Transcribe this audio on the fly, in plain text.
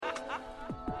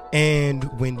And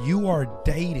when you are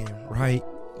dating, right,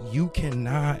 you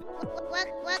cannot,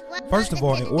 first of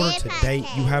all, in order to date,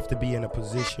 you have to be in a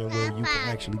position where you can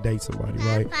actually date somebody,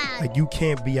 right? Like, you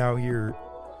can't be out here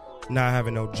not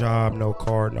having no job, no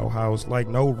car, no house, like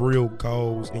no real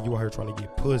goals, and you out here trying to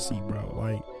get pussy, bro.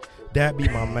 Like, that be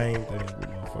my main thing with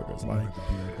motherfuckers. Like,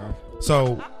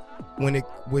 so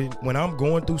when I'm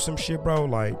going through some shit, bro,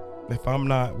 like, if I'm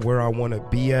not where I want to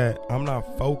be at, I'm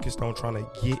not focused on trying to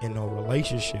get in a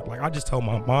relationship. Like, I just told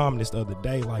my mom this the other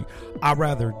day, like, I'd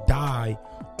rather die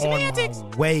on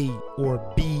my way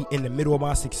or be in the middle of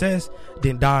my success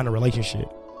than die in a relationship.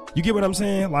 You get what I'm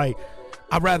saying? Like,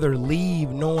 I'd rather leave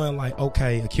knowing, like,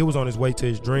 okay, a kid was on his way to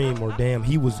his dream, or damn,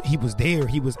 he was there,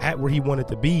 he was at where he wanted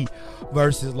to be,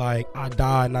 versus like I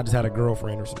died and I just had a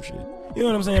girlfriend or some shit. You know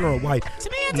what I'm saying? Or a wife.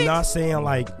 Semantics. Not saying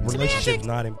like relationships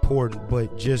not important,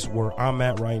 but just where I'm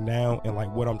at right now and like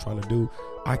what I'm trying to do,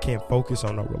 I can't focus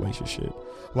on no relationship.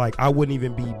 Like, I wouldn't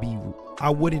even be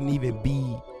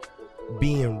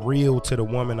being real to the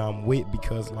woman I'm with,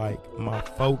 because like my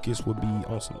focus would be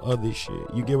on some other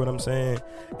shit. You get what I'm saying?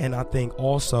 And I think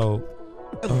also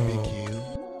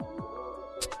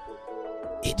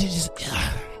it just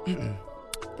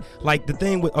like the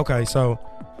thing with, okay, so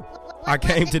I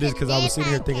came to this because I was sitting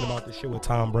here thinking about this shit with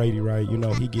Tom Brady, right? You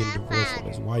know, he getting divorced from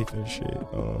his wife and shit.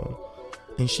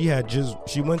 And she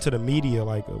went to the media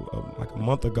like a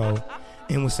month ago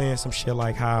and was saying some shit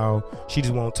like how she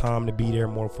just want Tom to be there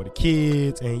more for the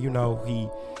kids, and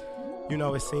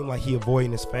it seemed like he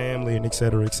avoiding his family and et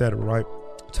cetera, right?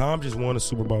 Tom just won a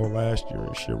Super Bowl last year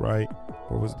and shit, right?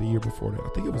 Or was it the year before that? I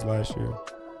think it was last year.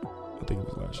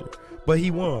 But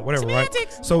he won, whatever,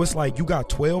 Semantics. right? So it's like you got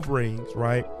 12 rings,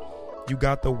 right? You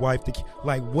got the wife,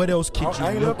 like, what else could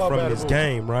you look from this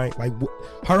game, right? Like,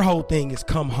 her whole thing is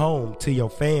come home to your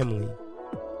family,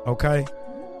 okay?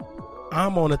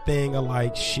 I'm on a thing of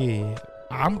like, shit,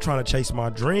 I'm trying to chase my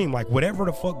dream, like whatever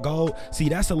the fuck go. See,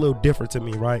 that's a little different to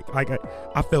me, right? Like,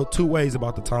 I felt two ways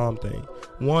about the Tom thing.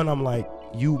 One, I'm like,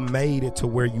 you made it to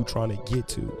where you trying to get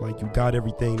to, like you got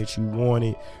everything that you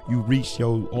wanted, you reached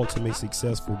your ultimate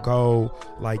successful goal,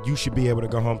 like you should be able to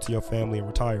go home to your family and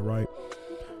retire, right?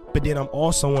 But then I'm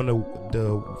also on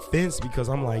the fence, because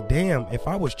I'm like, damn, if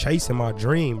I was chasing my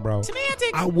dream, bro,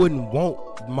 Semantics. I wouldn't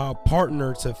want my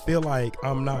partner to feel like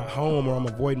I'm not home or I'm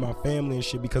avoiding my family and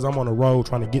shit because I'm on the road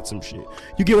trying to get some shit.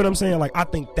 You get what I'm saying? Like, I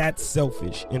think that's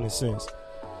selfish in a sense.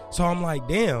 So I'm like,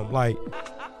 damn, like,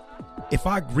 if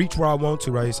I reach where I want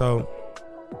to, right? So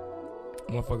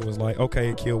motherfucker was like,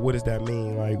 okay, Akil, what does that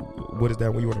mean? Like, what is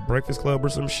that when you on a Breakfast Club or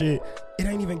some shit? It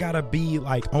ain't even gotta be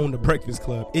like on the Breakfast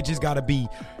Club. It just gotta be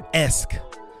esque.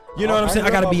 You know what I'm saying?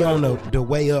 I gotta be on the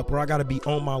way up, or I gotta be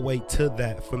on my way to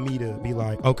that for me to be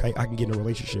like, okay, I can get in a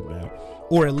relationship now.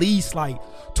 Or at least like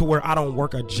to where I don't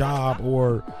work a job,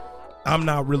 or I'm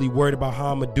not really worried about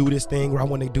how I'm gonna do this thing, or I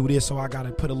want to do this, so I gotta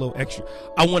put a little extra.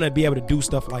 I want to be able to do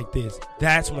stuff like this.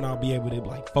 That's when I'll be able to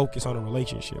like focus on a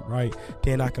relationship, right?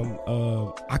 Then I can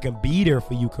be there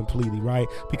for you completely, right?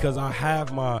 Because I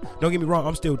have my, don't get me wrong,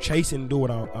 I'm still chasing and do what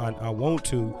I want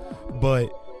to, but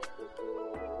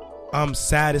I'm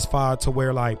satisfied to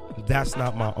where like that's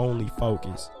not my only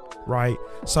focus, right?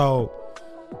 So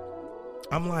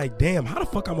I'm like, damn, how the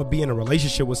fuck I'm gonna be in a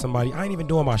relationship with somebody? I ain't even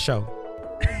doing my show.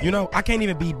 You know, I can't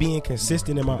even be being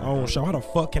consistent in my own show. How the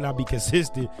fuck can I be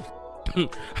consistent?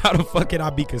 How the fuck can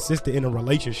I be consistent in a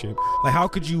relationship? Like, how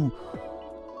could you?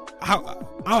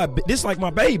 This like my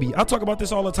baby. I talk about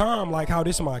this all the time. Like, how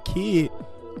this is my kid,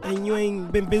 and you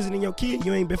ain't been visiting your kid.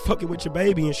 You ain't been fucking with your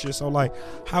baby and shit. So like,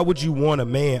 how would you want a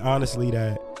man, honestly,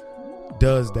 that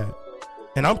does that?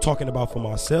 And I'm talking about for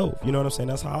myself. You know what I'm saying?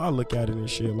 That's how I look at it and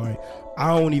shit. Like, I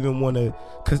don't even want to,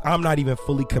 because I'm not even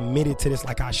fully committed to this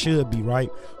like I should be, right?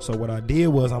 So what I did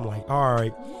was, I'm like, all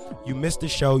right, you missed the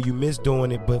show, you missed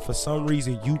doing it, but for some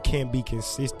reason you can't be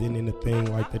consistent in the thing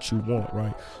like that you want,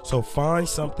 right? So find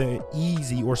something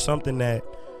easy or something that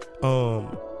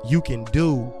you can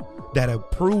do that'll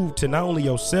prove to not only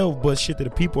yourself, but shit to the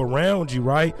people around you,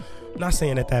 right? I'm not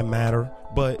saying that matter,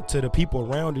 but to the people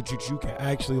around you, you can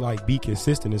actually like be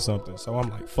consistent in something. So I'm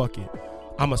like, fuck it,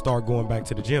 I'm gonna start going back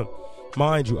to the gym.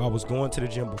 Mind you, I was going to the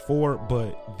gym before,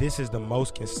 but this is the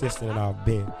most consistent that I've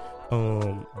been.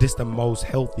 This the most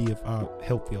healthier.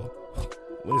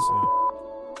 Listen,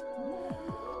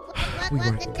 we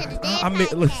working. I mean,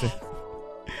 listen,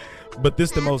 but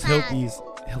this the most healthiest.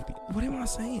 What am I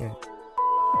saying?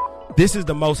 This is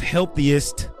the most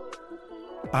healthiest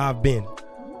I've been.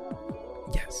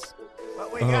 Yes.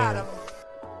 But we got him.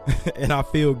 And I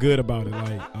feel good about it.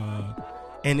 Like,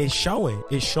 and it's showing.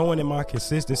 It's showing in my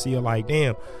consistency of like,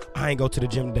 damn, I ain't go to the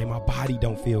gym today. My body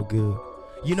don't feel good.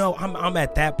 You know, I'm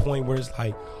at that point where it's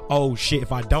like, oh shit,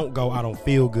 if I don't go, I don't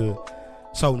feel good.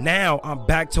 So now I'm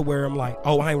back to where I'm like,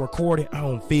 oh, I ain't recording, I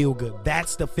don't feel good.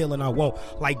 That's the feeling I want.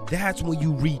 Like, that's when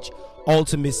you reach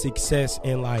ultimate success,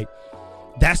 and like,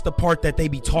 that's the part that they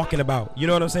be talking about. You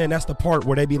know what I'm saying? That's the part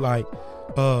where they be like,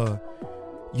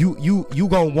 you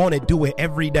gonna want to do it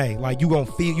every day. Like, you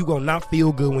gonna not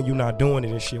feel good when you're not doing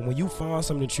it and shit. When you find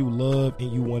something that you love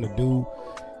and you want to do,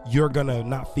 you're gonna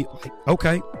not feel like,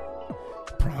 okay.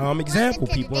 Prime example,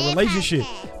 people in relationship,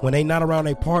 when they not around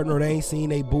their partner, they ain't seen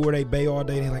they boo or they bae all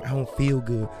day, they like, I don't feel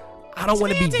good. I don't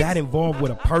want to be that involved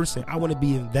with a person. I want to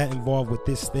be that involved with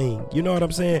this thing. You know what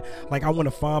I'm saying? Like, I want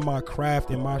to find my craft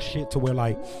and my shit to where,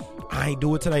 like, I ain't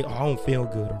do it today, oh, I don't feel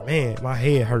good, or man, my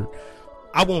head hurt.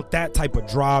 I want that type of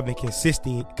drive and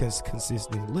consistent.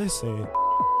 Listen,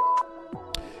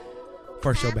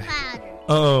 first show back.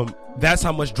 That's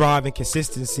how much drive and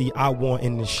consistency I want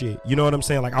in this shit. You know what I'm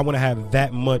saying? Like, I want to have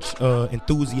that much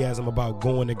enthusiasm about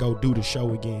going to go do the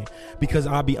show again. Because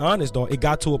I'll be honest, though, it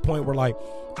got to a point where, like,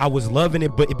 I was loving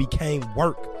it, but it became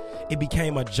work. It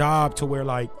became a job to where,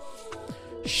 like,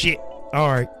 shit, all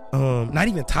right, not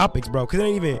even topics, bro, because it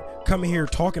ain't even coming here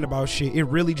talking about shit. It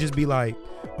really just be like,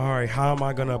 all right, how am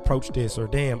I gonna approach this? Or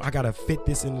damn, I gotta fit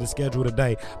this into the schedule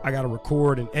today. I gotta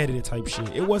record and edit it type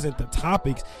shit. It wasn't the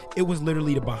topics, it was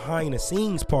literally the behind the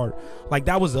scenes part. Like,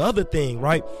 that was the other thing,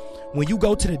 right? When you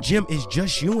go to the gym, it's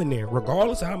just you in there.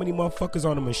 Regardless of how many motherfuckers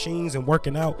on the machines and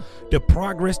working out, the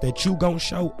progress that you gonna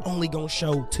show only gonna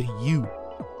show to you.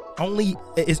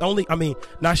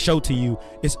 Not show to you.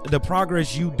 It's the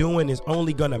progress you doing is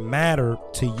only gonna matter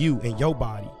to you and your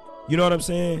body. You know what I'm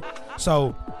saying?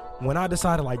 So when I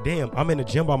decided, like, damn, I'm in the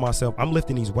gym by myself, I'm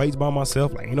lifting these weights by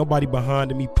myself, like, ain't nobody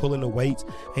behind me pulling the weights,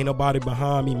 ain't nobody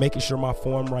behind me making sure my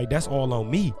form right, that's all on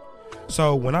me.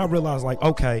 So when I realized, like,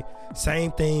 okay,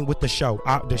 same thing with the show.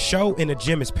 The show and the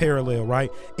gym is parallel,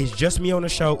 right? It's just me on the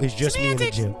show, it's just me in the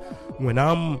gym.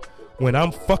 When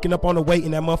I'm fucking up on the weight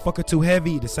and that motherfucker too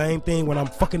heavy, the same thing when I'm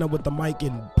fucking up with the mic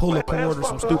and pulling a cord or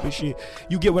some stupid shit.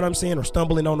 You get what I'm saying? Or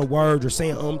stumbling on the words or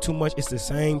saying too much. It's the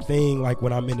same thing like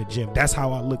when I'm in the gym. That's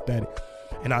how I looked at it.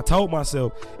 And I told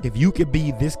myself, if you could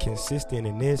be this consistent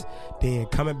in this, then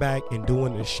coming back and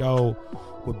doing the show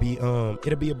would be,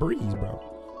 it'll be a breeze, bro.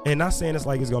 And not saying it's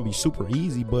like it's gonna be super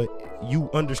easy, but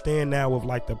you understand now of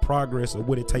like the progress of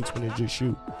what it takes when it's just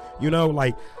you. You know,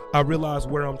 like, I realize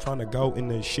where I'm trying to go in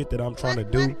the shit that I'm trying to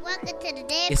do.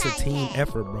 It's a team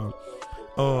effort, bro.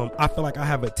 I feel like I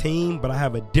have a team, but I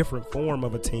have a different form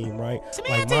of a team, right?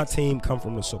 Like, my team come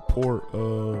from the support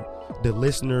of the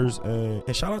listeners,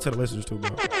 and shout out to the listeners too, bro.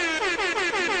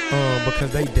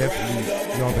 Because they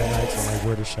definitely, y'all been asking like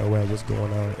where the show at, what's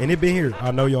going on, and it been here.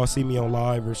 I know y'all see me on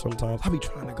live, or sometimes I be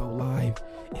trying to go live.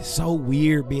 It's so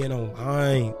weird being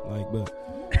online, like,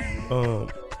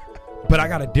 but I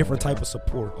got a different type of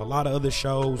support. A lot of other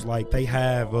shows, like, they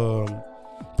have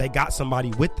they got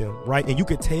somebody with them, right? And you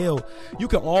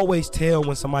can always tell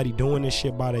when somebody doing this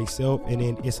shit by themselves, and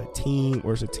then it's a team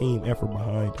or it's a team effort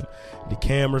behind them. The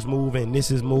camera's moving, this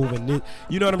is moving, this,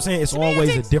 you know what I'm saying? It's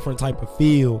always a different type of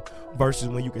feel versus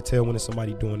when you can tell when it's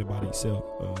somebody doing it by themselves.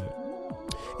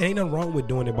 It ain't nothing wrong with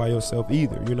doing it by yourself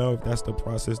either, you know, if that's the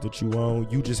process that you own.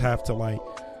 You just have to, like,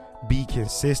 be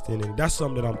consistent, and that's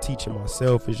something that I'm teaching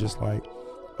myself. Is just like,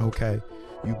 okay,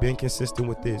 you've been consistent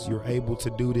with this, you're able to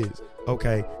do this,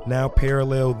 okay, now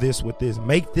parallel this with this,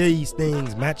 make these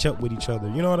things match up with each other,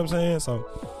 you know what I'm saying? So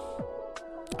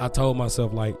I told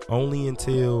myself, like, only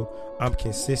until I'm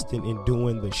consistent in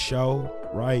doing the show,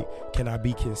 right, can I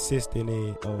be consistent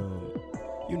in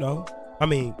you know, I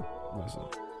mean, listen,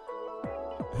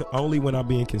 only when I'm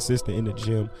being consistent in the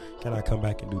gym can I come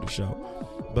back and do the show.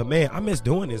 But man, I miss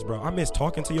doing this, bro. I miss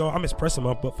talking to y'all. I miss pressing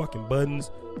my fucking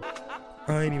buttons.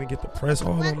 I ain't even get to press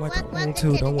all of them like I want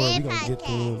to. Don't worry, we gonna get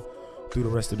through the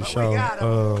rest of the show.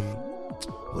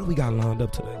 What do we got lined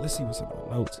up today? Let's see what's in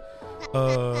my notes.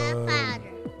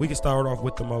 We can start off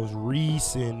with the most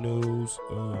recent news.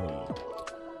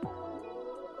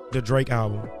 The Drake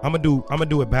album. I'm gonna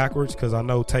do it backwards because I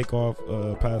know Takeoff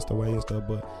passed away and stuff,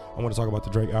 but I want to talk about the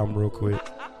Drake album real quick.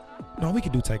 No, we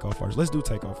can do Takeoff first. Let's do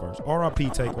Takeoff first. R.I.P.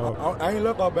 Takeoff. I ain't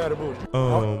left off Bad and Bougie.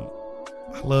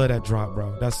 I love that drop,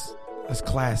 bro. That's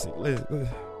classic.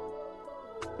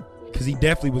 Because he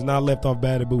definitely was not left off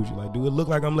Bad and Bougie. Like, do it look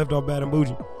like I'm left off Bad and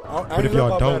Bougie? But if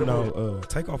y'all don't know,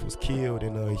 Takeoff was killed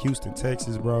in Houston,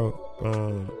 Texas,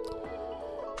 bro.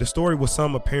 The story was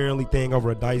some apparently thing over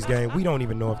a dice game. We don't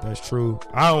even know if that's true.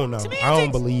 I don't know. I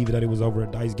don't believe that it was over a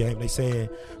dice game. They saying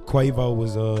Quavo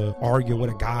was arguing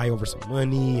with a guy over some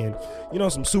money and, you know,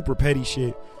 some super petty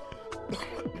shit.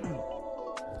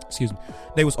 excuse me,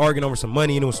 they was arguing over some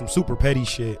money and it was some super petty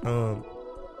shit.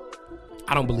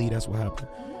 I don't believe that's what happened.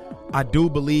 I do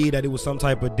believe that it was some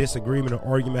type of disagreement or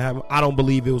argument happening. I don't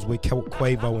believe it was with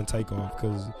Quavo and Takeoff,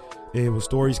 because it was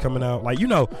stories coming out, like, you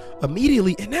know,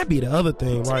 immediately. And that'd be the other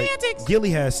thing, right? Semantics. Gilly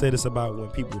has said this about when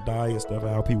people die and stuff,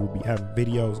 and how people be having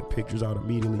videos and pictures out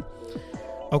immediately.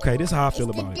 Okay, this is how I feel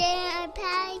about it.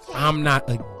 I'm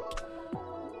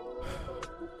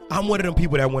one of them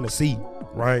people that want to see,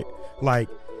 right? Like,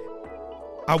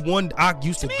 I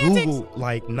used to Google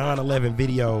like 9/11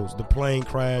 videos, the plane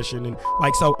crashing, and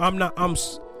like, so I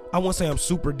won't say I'm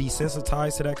super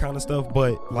desensitized to that kind of stuff,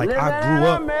 but like, I grew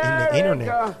up in the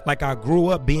internet. Like, I grew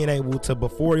up being able to,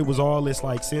 before it was all this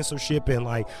like censorship, and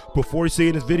like, before you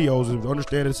seeing his videos and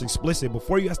understand it's explicit,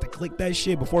 before you have to click that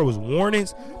shit, before it was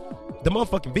warnings, the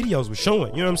motherfucking videos was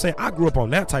showing. You know what I'm saying? I grew up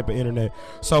on that type of internet.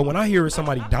 So when I hear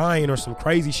somebody dying or some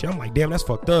crazy shit, I'm like, damn, that's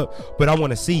fucked up. But I want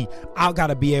to see. I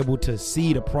gotta be able to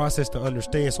see the process to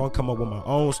understand, so I come up with my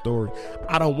own story.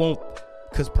 I don't want,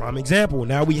 because prime example,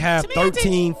 now we have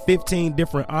 13, 15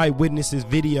 different eyewitnesses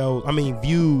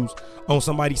views on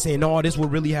somebody saying, no, this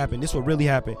would really happen, this would really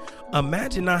happen.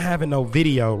 Imagine not having no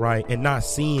video, right, and not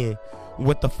seeing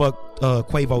what the fuck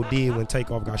Quavo did when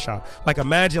Takeoff got shot. Like,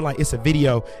 imagine like it's a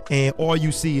video and all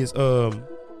you see is ain't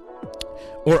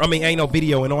no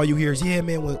video and all you hear is, yeah,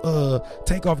 man, when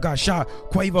Takeoff got shot,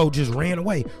 Quavo just ran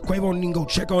away. Quavo didn't go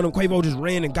check on him. Quavo just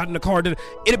ran and got in the car. It'd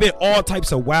have been all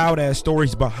types of wild ass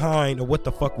stories behind of what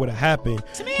the fuck would have happened.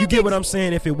 You get what I'm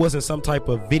saying? If it wasn't some type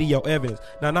of video evidence.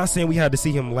 Now, I'm not saying we had to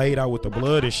see him laid out with the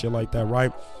blood and shit like that,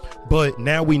 right? But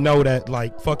now we know that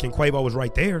like fucking Quavo was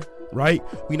right there, right?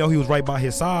 We know he was right by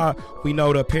his side. We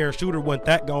know the parachuter wasn't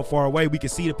that gone far away. We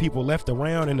could see the people left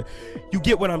around, and you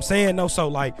get what I'm saying? No, so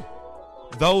like,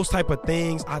 those type of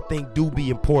things I think do be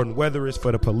important, whether it's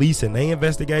for the police and their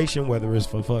investigation, whether it's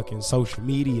for fucking social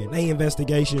media and their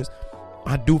investigations.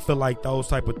 I do feel like those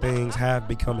type of things have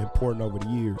become important over the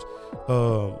years.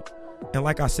 And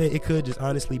like I said, it could just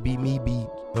honestly be me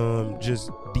just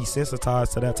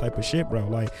desensitized to that type of shit, bro.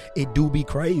 Like, it do be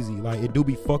crazy. Like, it do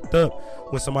be fucked up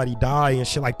when somebody die and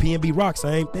shit. Like PNB Rock,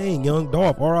 same thing. Young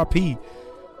Dolph, R.I.P.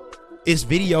 It's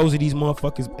videos of these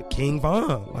motherfuckers. King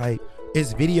Von, like,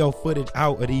 it's video footage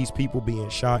out of these people being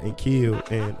shot and killed,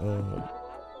 and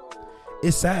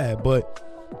it's sad, but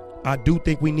I do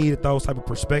think we needed those type of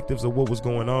perspectives of what was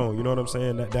going on. You know what I'm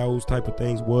saying? That those type of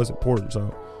things was important.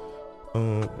 So,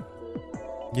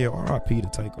 yeah, R.I.P. to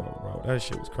Takeoff, bro. That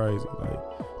shit was crazy. Like,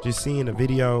 just seeing the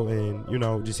video and, you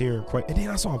know, just hearing and then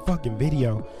I saw a fucking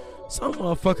video. Some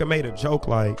motherfucker made a joke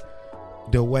like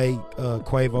the way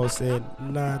Quavo said,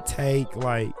 nah, take,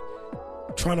 like,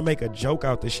 trying to make a joke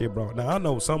out this shit, bro. Now, I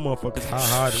know some motherfuckers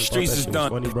ha-ha and thought that shit was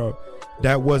funny, bro.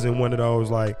 That wasn't one of those,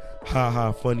 like,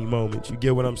 ha-ha funny moments. You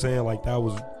get what I'm saying? Like, that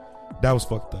was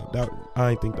fucked up. I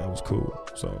didn't think that was cool.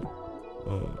 So,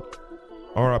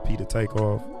 R.I.P. to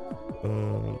Takeoff.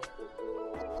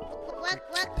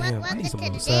 Damn, I need some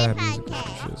more sad music or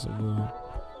some shit. Some,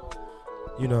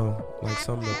 you know, like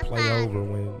something to play over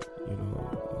when, you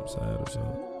know, I'm sad or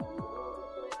something.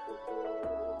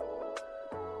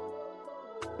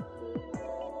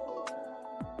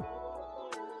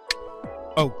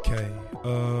 Okay,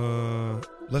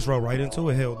 let's roll right into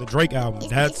it. Hell, the Drake album.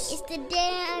 It's the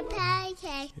damn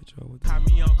podcast. Call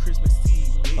me on Christmas Eve,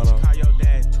 bitch. Call your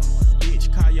dad,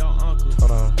 bitch. Call your uncle,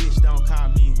 bitch. Don't call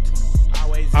me.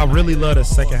 I really love the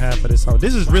second half of this song.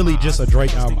 This is really just a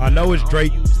Drake album. I know it's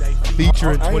Drake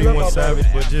featuring 21 Savage,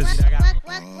 but just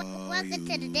welcome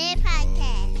to the damn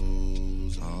podcast.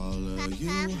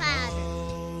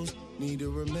 Need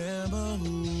to remember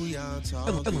who y'all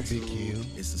talking to.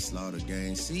 It's the Slaughter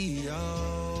Gang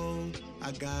CEO.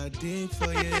 I got dick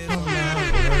for you if I'm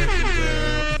not working,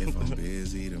 girl. If I'm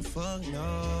busy, then fuck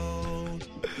no.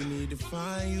 You need to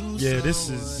find you. Yeah, this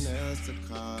is.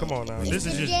 Come on now, this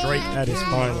is just Drake at his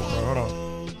final, bro. Hold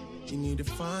on. You need to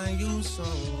find you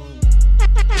someone.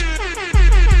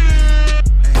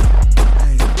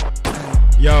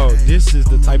 Yo, this is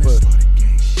the type of.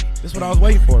 This is what I was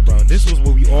waiting for, bro. This was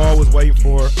what we all was waiting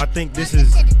for. I think this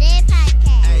is. Oh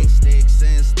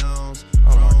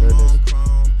my goodness.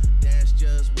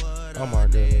 Oh my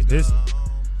goodness. This.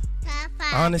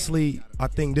 Honestly, I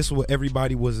think this is what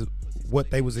everybody was, what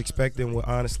they was expecting. With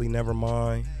honestly, never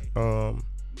mind.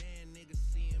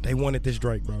 They wanted this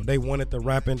Drake, bro. They wanted the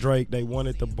rapping Drake. They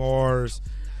wanted the bars,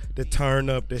 the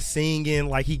turn up, the singing.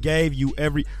 Like, he gave you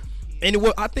every. And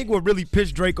I think what really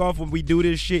pissed Drake off when we do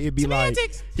this shit, it'd be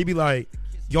Semantics. like, he'd be like,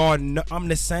 y'all, I'm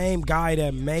the same guy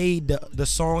that made the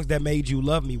songs that made you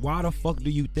love me. Why the fuck do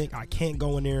you think I can't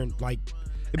go in there and, like,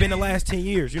 it's been the last 10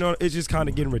 years, you know? It's just kind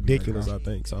of getting ridiculous, I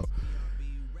think. So,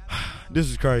 This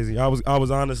is crazy. I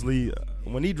was honestly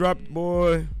when he dropped,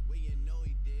 boy,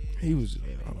 he was.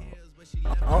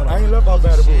 I ain't love about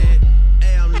Bad Boo.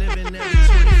 Hey, I'm living every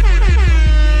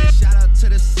 24. Shout out to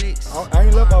the 6. I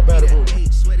ain't love about Bad Boo.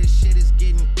 Swear this shit is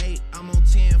getting 8. I'm on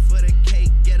 10 for the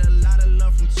cake. Get a lot of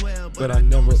love from 12, but I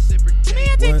never. What?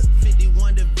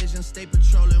 51 division, stay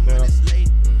patrolling when it's late.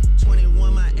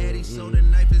 21 my Eddie, so the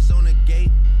knife is on the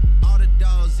gate. All the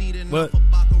dogs eating off a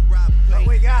baccarat plate.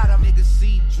 We got him. Niggas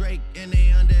see Drake and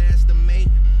they underestimate.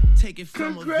 Take it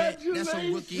from a vet, that's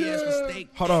a rookie ass mistake.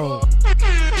 Hold on.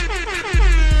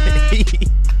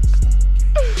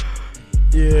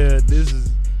 Yeah, this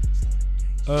is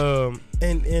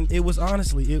and it was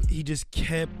honestly he just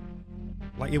kept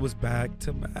like it was back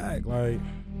to back like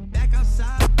back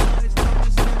outside boys, on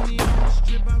the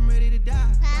strip, I'm ready to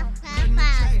die. Cutting the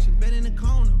traction, bet in the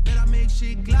corner, bet I make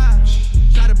shit glide.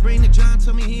 Try to bring the John,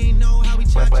 tell me he ain't know how we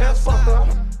charge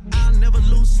outside. I'll never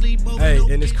lose sleep over. Hey,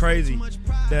 and it's crazy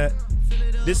that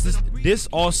this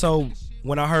also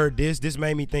when I heard this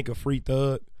made me think of Free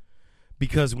Thug.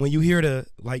 Because when you hear the,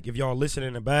 like, if y'all listen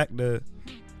in the back,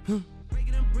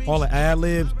 all the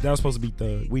ad-libs, that was supposed to be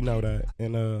Thug. We know that.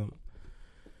 And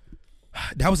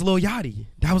that was Lil Yachty.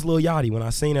 That was Lil Yachty. When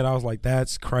I seen it, I was like,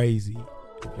 that's crazy.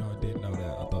 If y'all didn't know that,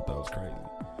 I thought that was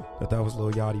crazy. That was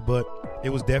Lil Yachty. But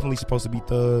it was definitely supposed to be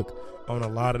Thug on a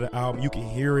lot of the album. You can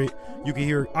hear it.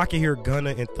 I can hear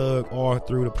Gunna and Thug all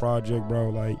through the project, bro.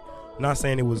 Like, not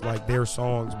saying it was like their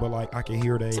songs, but like I could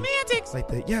hear they semantics, like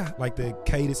the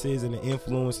cadences and the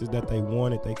influences that they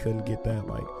wanted. They couldn't get that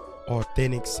like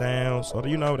authentic sound. So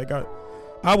you know they got.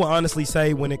 I would honestly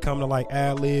say when it come to like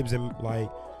ad libs and like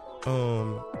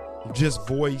just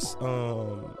voice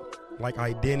like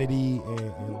identity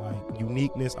and like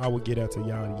uniqueness, I would get that to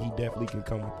Yachty. He definitely can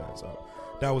come with that. So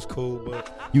that was cool. But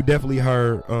you definitely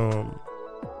heard.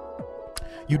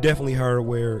 You definitely heard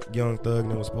where Young Thug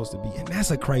was supposed to be. And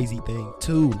that's a crazy thing,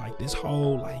 too. Like, this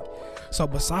whole, like... So,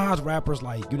 besides rappers,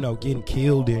 like, you know, getting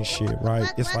killed and shit,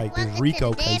 right? It's like the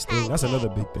RICO case thing. That's another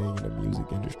big thing in the music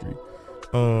industry.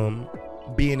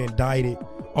 Being indicted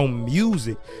on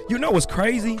music. You know what's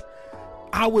crazy?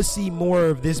 I would see more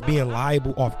of this being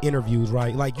liable off interviews,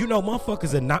 right? Like, you know,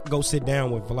 motherfuckers would not go sit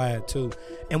down with Vlad, too.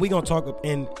 And we gonna talk...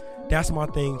 And that's my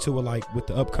thing too, like with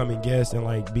the upcoming guests and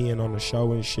like being on the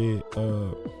show and shit.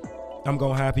 I'm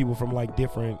gonna have people from like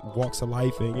different walks of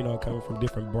life and you know coming from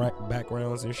different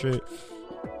backgrounds and shit.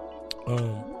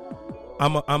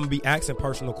 I'm gonna be asking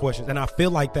personal questions, and I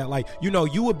feel like that, like you know,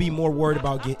 you would be more worried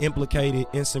about getting implicated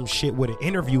in some shit with an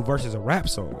interview versus a rap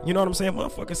song. You know what I'm saying?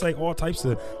 Motherfuckers say all types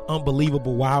of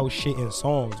unbelievable wild shit in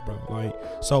songs, bro. Like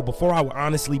so, before I would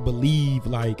honestly believe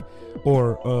like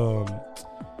or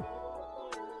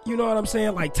you know what I'm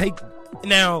saying? Like,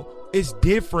 now, it's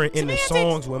different in the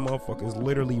songs when motherfuckers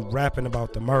literally rapping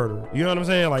about the murder. You know what I'm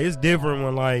saying? Like, it's different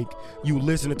when, like, you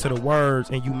listening to the words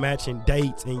and you matching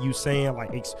dates and you saying,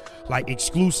 like,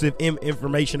 exclusive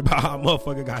information about how a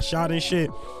motherfucker got shot and shit.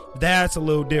 That's a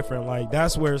little different. Like,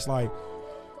 that's where it's like,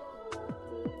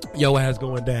 yo ass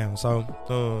going down. So,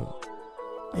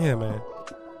 yeah, man.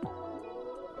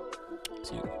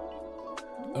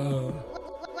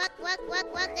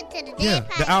 Welcome to the yeah,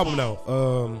 the album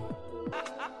though.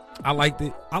 I liked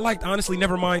it. I liked honestly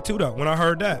Nevermind too though. When I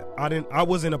heard that, I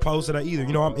wasn't opposed to that either.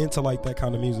 You know, I'm into like that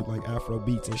kind of music, like Afro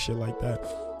beats and shit like that.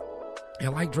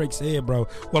 And like Drake said, bro,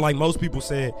 well, like most people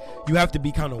said, you have to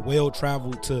be kind of well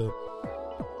traveled to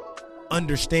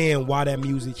understand why that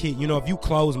music hit. You know, if you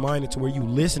close minded to where you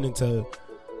listening to,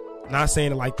 not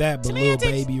saying it like that, but Lil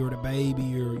Baby or the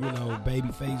Baby or you know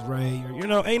Babyface Ray or you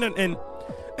know ain't nothing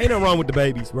wrong with the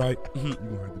babies, right?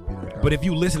 But if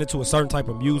you listening to a certain type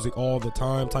of music all the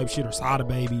time, type shit, or Sada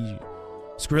Baby,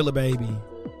 Skrilla Baby,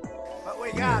 but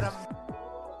we got him.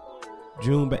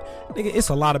 June Baby, nigga, it's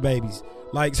a lot of babies.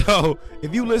 Like, so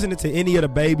if you listening to any of the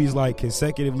babies like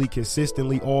consecutively,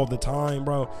 consistently all the time,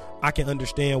 bro, I can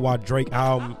understand why Drake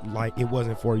album, like, it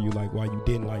wasn't for you, like, why you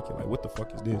didn't like it. Like, what the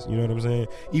fuck is this? You know what I'm saying?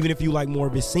 Even if you like more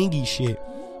of his singy shit,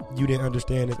 you didn't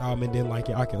understand his album and didn't like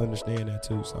it, I can understand that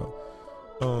too. So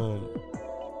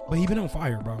but he been on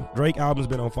fire, bro. Drake album's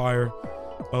been on fire.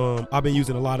 I've been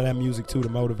using a lot of that music too to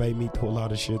motivate me through a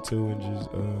lot of shit too, and just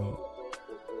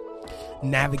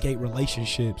navigate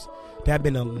relationships. That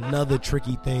been another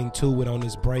tricky thing too with on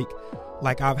this break.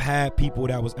 Like, I've had people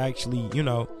that was actually, you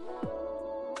know,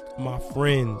 my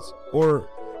friends, or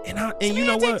and you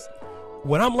know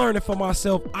what I'm learning for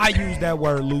myself, I use that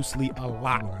word loosely a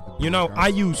lot. You know, I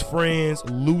use friends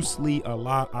loosely a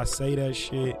lot. I say that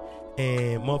shit,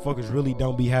 and motherfuckers really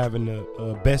don't be having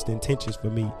the best intentions for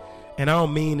me. And I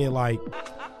don't mean it like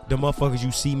the motherfuckers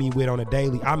you see me with on a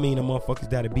daily. I mean the motherfuckers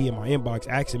that'll be in my inbox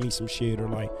asking me some shit, or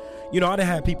like, you know, I done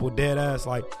had people dead ass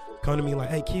like come to me like,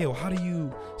 hey Kill, how do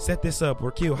you set this up?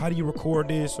 Or Kill, how do you record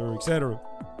this? Or etc.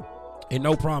 And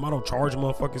no problem, I don't charge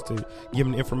motherfuckers to give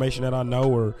them the information that I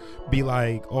know, or be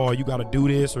like, oh, you gotta do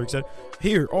this, or etc.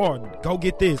 Here, or go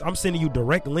get this. I'm sending you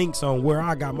direct links on where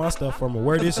I got my stuff from, or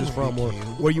where this is from, or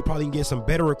where you probably can get some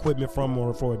better equipment from,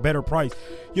 or for a better price.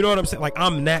 You know what I'm saying? Like,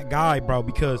 I'm that guy, bro,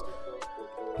 because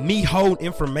me holding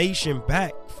information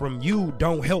back from you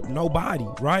don't help nobody,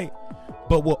 right?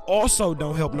 But what also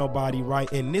don't help nobody,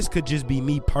 right? And this could just be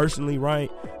me personally,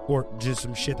 right? Or just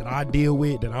some shit that I deal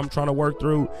with that I'm trying to work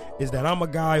through, is that I'm a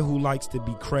guy who likes to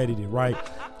be credited, right?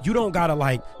 You don't gotta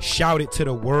like shout it to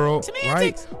the world,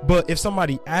 right? But if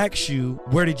somebody asks you,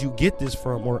 where did you get this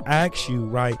from? Or asks you,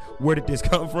 right, where did this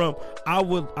come from? I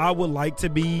would like to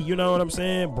be, you know what I'm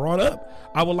saying, brought up.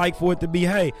 I would like for it to be,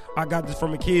 hey, I got this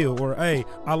from a Kill, or hey,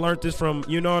 I learned this from,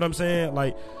 you know what I'm saying?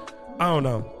 Like, I don't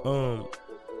know.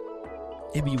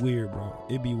 It'd be weird, bro.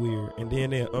 It'd be weird. And then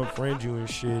they'll unfriend you and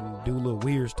shit and do little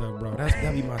weird stuff, bro.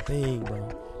 That'd be my thing, bro.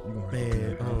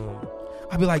 Man,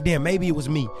 I'd be like, damn, maybe it was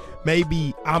me.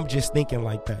 Maybe I'm just thinking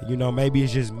like that. You know, maybe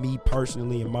it's just me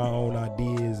personally and my own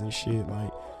ideas and shit.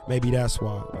 Like, maybe that's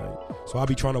why. Like, so I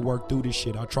be trying to work through this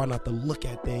shit. I try not to look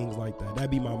at things like that.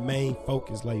 That'd be my main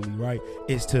focus lately, right?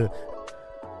 Is to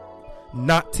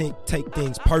not take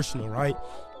things personal, right?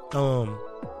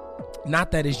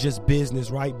 Not that it's just business,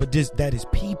 right? But just that is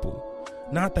people.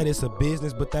 Not that it's a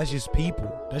business, but that's just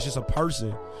people. That's just a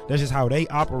person. That's just how they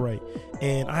operate.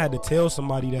 And I had to tell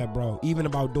somebody that, bro, even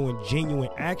about doing genuine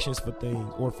actions for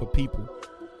things or for people.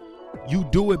 You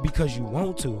do it because you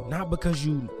want to, not because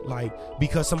you like,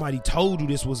 because somebody told you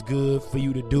this was good for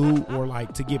you to do, or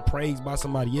like to get praised by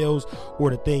somebody else,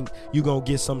 or to think you gonna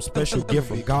get some special gift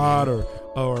from God,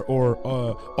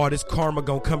 or this karma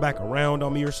gonna come back around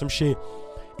on me or some shit.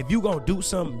 If you gonna do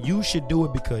something, you should do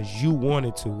it because you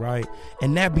wanted to, right?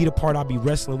 And that be the part I be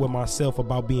wrestling with myself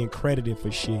about being credited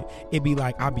for shit. It be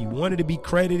like, I be wanting to be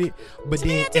credited, but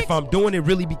then if I'm doing it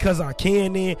really because I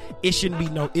can, then it shouldn't be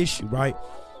no issue, right?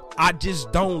 I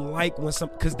just don't like when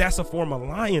because that's a form of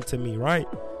lying to me, right?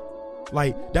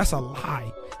 Like, that's a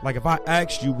lie. Like, if I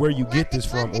asked you where you get this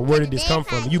from, or where did this come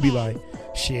from, you be like,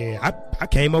 shit, I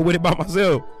came up with it by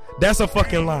myself. That's a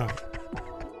fucking lie.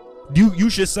 You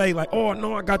should say like, oh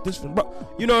no, I got this from, bro.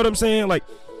 You know what I'm saying? Like,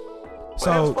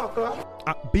 so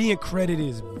being credited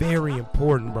is very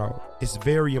important, bro. It's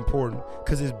very important,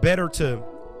 because it's better to,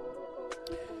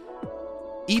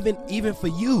 even for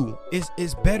you,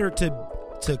 it's better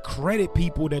to credit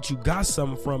people that you got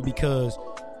something from, because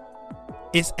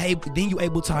then you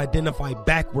able to identify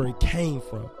back where it came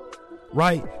from,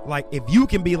 right? Like, if you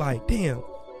can be like, damn,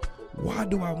 why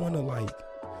do I want to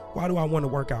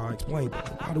work out? I explained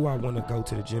that. Why do I want to go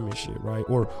to the gym and shit, right?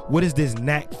 Or what is this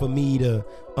knack for me to,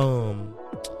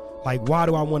 like, why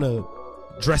do I want to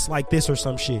dress like this or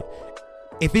some shit?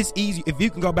 If it's easy, if you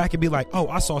can go back and be like, oh,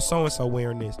 I saw so-and-so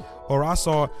wearing this,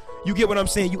 or you get what I'm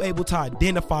saying? You able to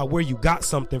identify where you got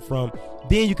something from.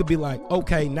 Then you could be like,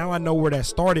 okay, now I know where that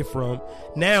started from.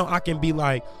 Now I can be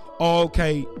like, oh,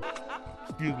 okay,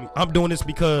 excuse me, I'm doing this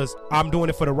because I'm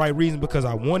doing it for the right reason, because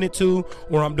I wanted to,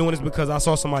 or I'm doing this because I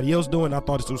saw somebody else doing it and I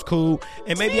thought this was cool,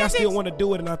 and maybe I still want to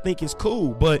do it and I think it's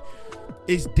cool. But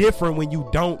it's different when you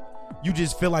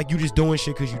just feel like you just doing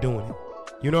shit because you're doing it.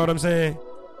 You know what I'm saying?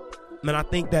 Man, I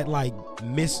think that like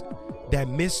that's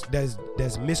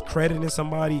miscrediting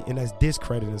somebody and that's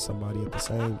discrediting somebody at the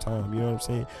same time. You know what I'm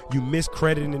saying? You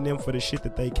miscrediting them for the shit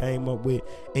that they came up with,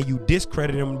 and you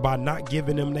discredit them by not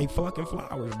giving them they fucking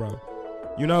flowers, bro.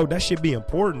 You know, that should be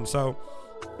important. So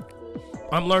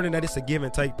I'm learning that it's a give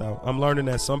and take, though. I'm learning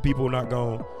that some people are not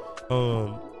gonna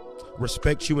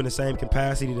respect you in the same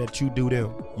capacity that you do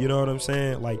them. You know what I'm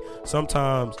saying? Like,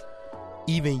 sometimes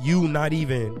even you not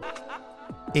even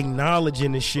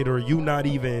acknowledging the shit, or you not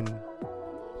even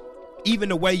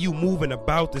the way you moving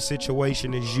about the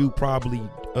situation is you probably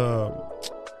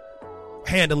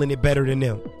handling it better than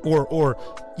them, or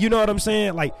you know what I'm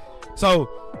saying? Like, so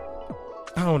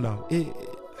I don't know. It's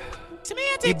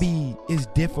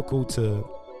difficult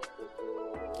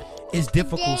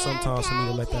sometimes for me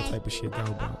to let that type of shit go,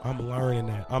 bro. I'm learning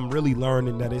that. I'm really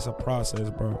learning that it's a process,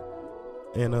 bro.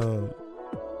 And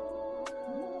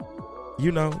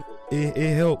you know,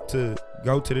 it helped to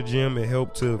go to the gym. It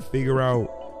helped to figure out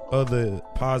other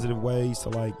positive ways to,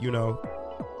 like, you know,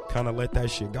 kind of let that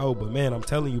shit go. But man, I'm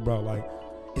telling you, bro, like,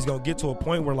 it's gonna get to a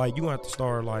point where like you gonna have to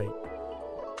start like,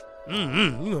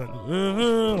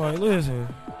 like, listen.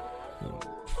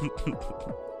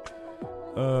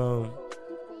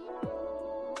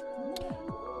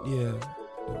 Yeah.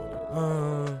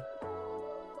 Oh,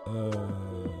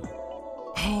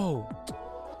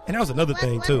 and that was another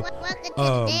thing too. Welcome to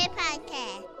the Dead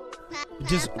Podcast.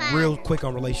 Just real quick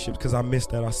on relationships, because I missed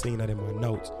that. I seen that in my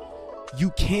notes. You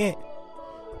can't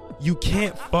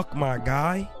fuck my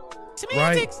guy,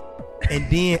 right? And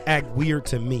then act weird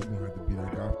to me,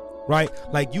 right?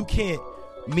 Like you can't.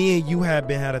 Me and you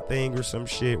had a thing or some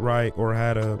shit, right? Or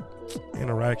had a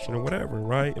interaction or whatever,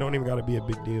 right? It don't even got to be a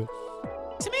big deal.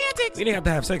 Semantics. We didn't have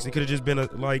to have sex. It could have just been a,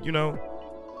 like, you know.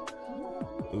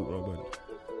 Ooh, wrong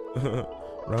button.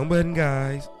 Wrong button,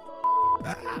 guys.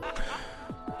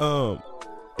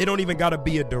 It don't even gotta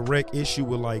be a direct issue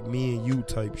with like me and you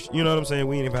type you know what I'm saying?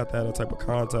 We ain't even have to have that type of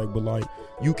contact, but like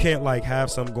you can't like have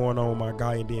something going on with my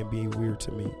guy and then be weird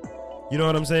to me. You know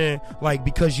what I'm saying? Like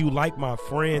because you like my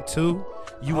friend too,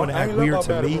 you want to act weird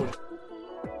to me.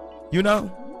 You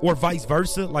know? Or vice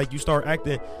versa. Like you start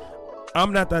acting.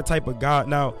 I'm not that type of guy.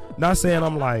 Now, not saying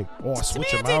I'm like, oh, switch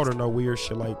him out or no weird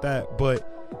shit like that. But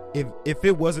if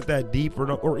it wasn't that deep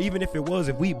or even if it was,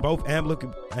 if we both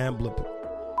amicably,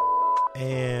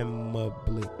 yeah,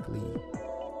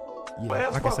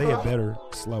 I can say it better,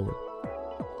 slower.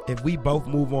 If we both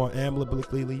move on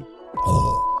amicably,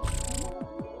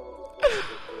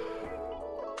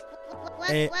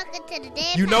 and welcome to the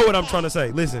Dead you know what I'm Podcast. trying to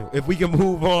say. Listen, if we can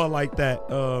move on like that,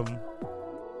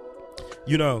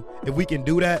 you know, if we can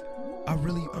do that,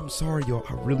 I'm sorry, y'all.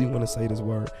 I really want to say this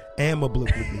word,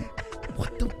 amicably.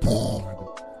 What the fuck?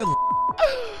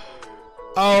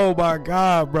 Oh my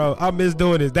God, bro. I miss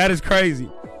doing this. That is crazy.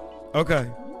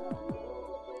 Okay.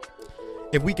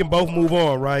 If we can both move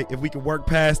on, right? If we can work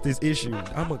past this issue,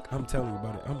 I'm telling you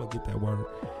about it. I'm gonna get that word.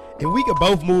 If we can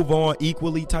both move on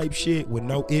equally type shit with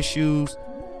no issues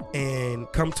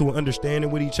and come to an understanding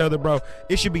with each other, bro,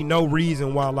 it should be no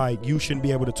reason why like you shouldn't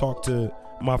be able to talk to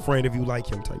my friend if you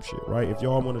like him type shit, right? If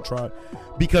y'all want to try,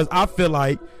 because I feel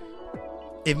like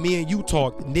if me and you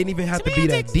talk, it didn't even have to be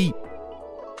that deep.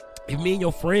 If me and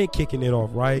your friend kicking it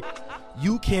off, right?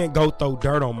 You can't go throw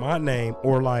dirt on my name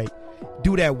or like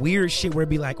do that weird shit where it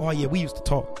be like, oh yeah, we used to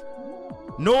talk.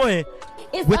 Knowing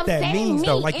It's what that upsetting means me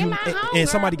though. Like and you my and homegirl.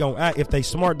 somebody gonna ask. If they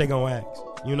smart, they gonna ask.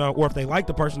 You know, or if they like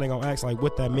the person, they gonna ask like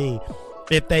what that mean.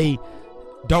 If they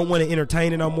don't want to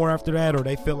entertain it no more after that, or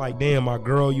they feel like, damn, my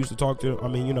girl used to talk to, I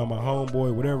mean, you know, my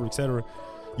homeboy, whatever, etc.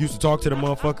 used to talk to the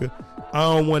motherfucker. I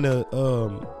don't want to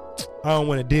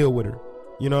deal with her.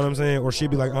 You know what I'm saying? Or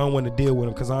she'd be like, I don't want to deal with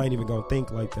him because I ain't even gonna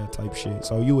think like that type shit.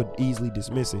 So you would easily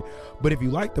dismiss it. But if you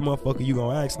like the motherfucker, you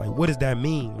gonna ask like, what does that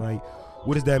mean? Like,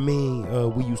 what does that mean?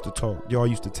 We used to talk. Y'all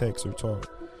used to text or talk.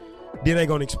 Then they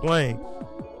gonna explain.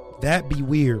 That be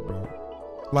weird, bro.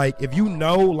 Like if you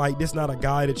know like this not a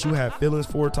guy that you have feelings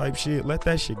for type shit, let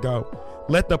that shit go.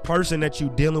 Let the person that you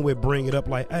dealing with bring it up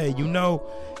like, hey, you know,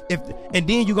 and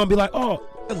then you gonna be like, oh,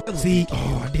 see,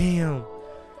 oh damn.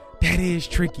 That is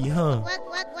tricky, huh?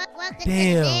 Welcome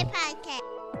Damn. to the Dead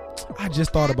Podcast. I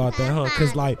just thought about that, huh?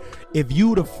 Because, like, if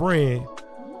you the friend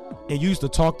and you used to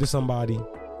talk to somebody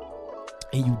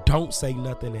and you don't say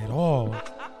nothing at all,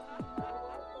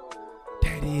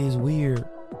 that is weird.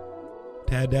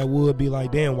 That would be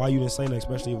like, damn, why you didn't say nothing,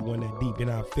 especially if it wasn't that deep.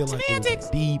 Then I feel like it was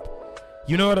deep.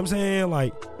 You know what I'm saying?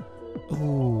 Like,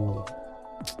 ooh.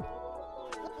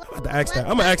 I'm gonna ask that.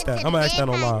 I'm gonna ask that. I'm gonna ask that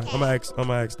on live. I'm gonna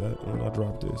ask that when I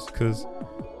drop this. Cause,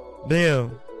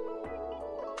 damn,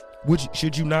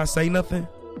 should you not say nothing,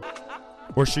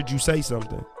 or should you say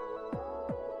something?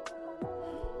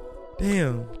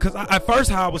 Damn. Cause at first,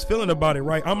 how I was feeling about it,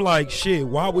 right? I'm like, shit.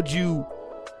 Why would you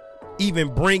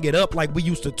even bring it up like we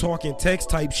used to talk in text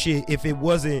type shit if it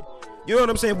wasn't, you know what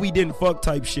I'm saying? We didn't fuck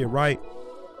type shit, right?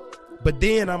 But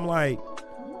then I'm like,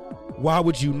 why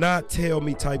would you not tell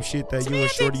me type shit that you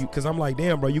and shorty? Because I'm like,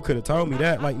 damn, bro, you could have told me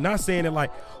that. Like, not saying it like,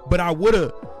 but I would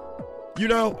have, you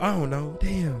know, I don't know.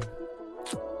 Damn.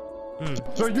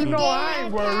 So you know I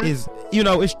ain't worried. Is, you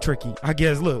know, it's tricky. I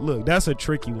guess, look, that's a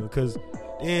tricky one because,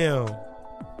 damn,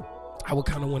 I would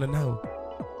kind of want to know.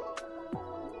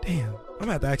 Damn, I'm going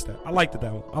to have to ask that. I liked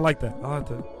that one. I like that. I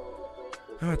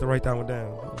have to write that one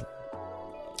down.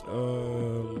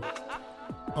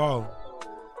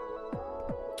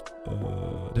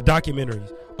 The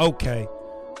documentaries. Okay.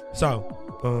 So,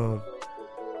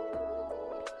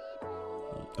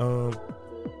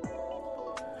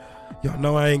 y'all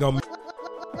know I ain't gonna.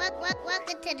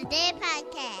 Welcome to the Dead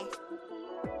Podcast.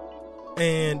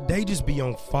 And they just be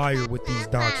on fire with these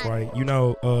docs, right? You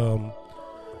know,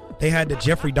 they had the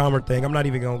Jeffrey Dahmer thing. I'm not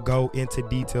even gonna go into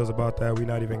details about that. We're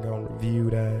not even gonna review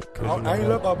that. I ain't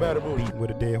love about Bad Boo. Beating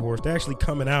with a dead horse. They're actually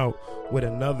coming out with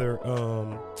another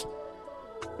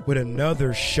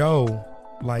show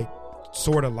like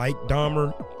sort of like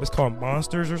Dahmer. It's called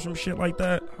Monsters or some shit like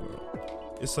that.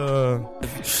 It's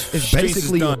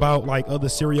basically about like other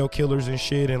serial killers and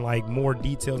shit, and like more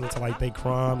details into like their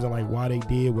crimes and like why they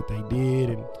did what they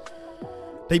did, and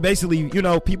they basically, you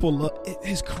know, people look.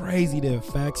 It's crazy the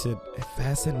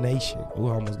fascination. Oh,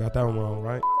 I almost got that one wrong,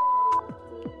 right?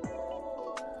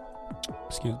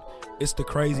 Excuse me. It's the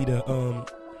crazy to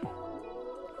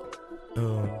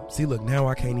see. Look, now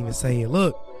I can't even say it.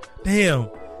 Look, damn,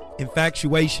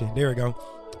 infatuation. There we go.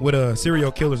 With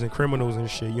serial killers and criminals and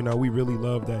shit, you know, we really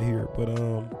love that here. But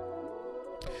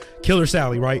Killer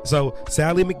Sally, right? So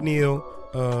Sally McNeil,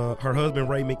 her husband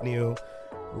Ray McNeil.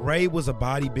 Ray was a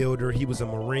bodybuilder. He was a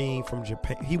Marine from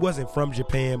Japan. He wasn't from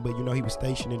Japan, but you know, he was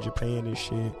stationed in Japan and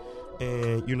shit.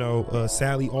 And you know,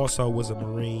 Sally also was a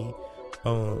Marine.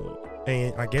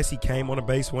 And I guess he came on the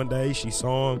base one day. She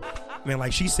saw him. Man,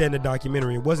 like she said in the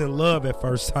documentary, it wasn't love at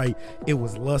first sight. It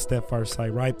was lust at first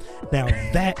sight, right? Now,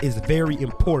 that is very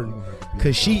important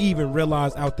because she even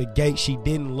realized out the gate she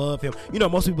didn't love him. You know,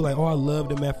 most people like, oh, I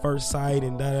loved him at first sight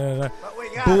and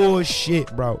da-da-da-da.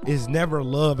 Bullshit, bro. It's never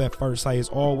love at first sight. It's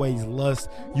always lust.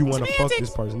 You want to fuck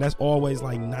this person. That's always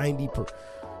like 90%.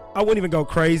 I wouldn't even go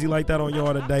crazy like that on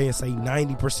y'all today and say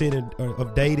 90%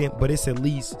 of dating, but it's at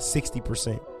least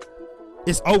 60%.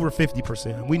 It's over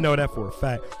 50%. We know that for a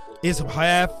fact. It's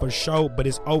half for sure, but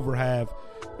it's over half.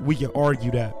 We can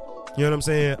argue that. You know what I'm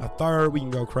saying? A third, we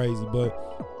can go crazy, but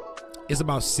it's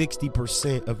about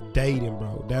 60% of dating,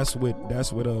 bro. That's what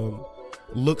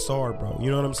looks are, bro. You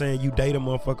know what I'm saying? You date a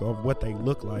motherfucker of what they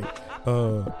look like.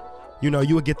 You know,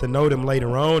 you would get to know them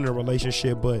later on in a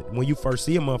relationship, but when you first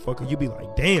see a motherfucker, you be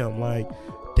like, damn, like,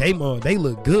 they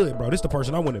look good, bro. This the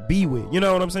person I want to be with. You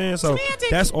know what I'm saying? So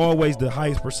that's always the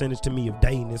highest percentage to me of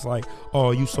dating. It's like,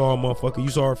 oh, you saw a motherfucker, you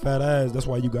saw her fat ass, that's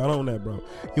why you got on that, bro.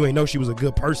 You ain't know she was a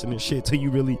good person and shit till you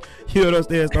really, you know what I'm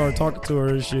saying, started talking to her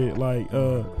and shit. Like,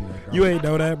 you ain't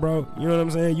know that, bro. You know what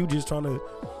I'm saying? You just trying to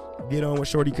get on with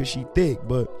shorty because she thick,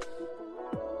 but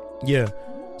yeah.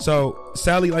 So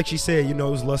Sally, like she said, you know,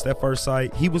 it was lust at first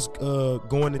sight. He was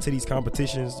going into these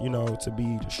competitions, you know, to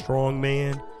be the strong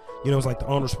man. You know, it's like the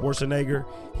Arnold Schwarzenegger.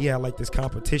 He had like this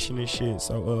competition and shit.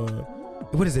 So,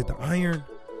 what is it? The Iron?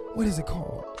 What is it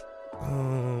called?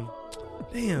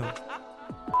 Damn.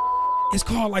 It's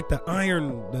called like the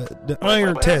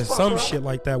Iron Test, some shit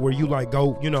like that, where you like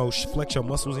go, you know, flex your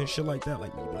muscles and shit like that,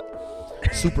 like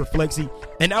super flexy.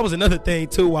 And that was another thing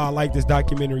too why I like this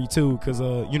documentary too, because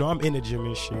you know, I'm in the gym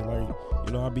and shit. Like,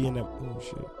 you know, I be in that. Oh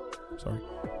shit. Sorry.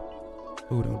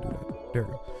 Oh, don't do that. There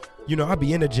we go. You know, I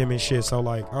be in the gym and shit, so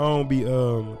like I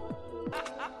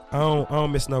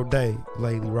don't miss no day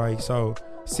lately, right? So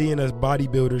seeing us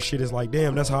bodybuilder shit is like,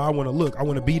 damn, that's how I want to look. I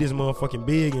want to be this motherfucking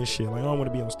big and shit. Like, I don't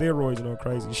want to be on steroids and all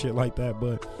crazy shit like that,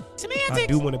 but I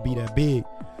do want to be that big.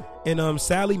 And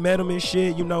Sally met him and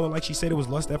shit, you know, and like she said, it was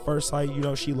lust at first sight. You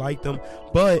know, she liked him,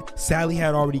 but Sally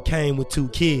had already came with 2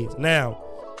 kids. Now,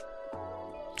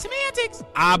 semantics.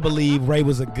 I believe Ray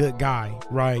was a good guy,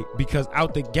 right? Because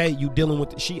out the gate, you dealing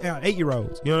with she had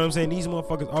 8-year-olds. You know what I'm saying? These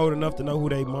motherfuckers old enough to know who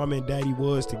they mama and daddy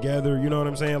was together. You know what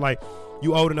I'm saying? Like,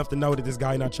 you old enough to know that this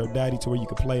guy not your daddy to where you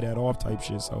could play that off type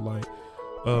shit. So like,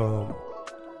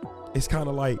 it's kind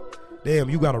of like, damn,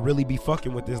 you gotta really be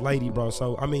fucking with this lady, bro.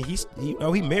 So I mean,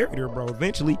 he married her, bro.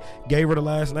 Eventually, gave her the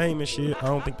last name and shit. I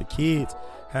don't think the kids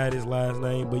had his last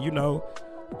name, but you know,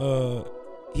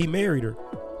 he married her.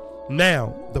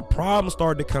 Now, the problem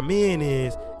started to come in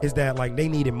is that like they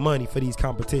needed money for these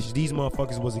competitions. These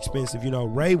motherfuckers was expensive. You know,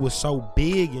 Ray was so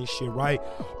big and shit, right?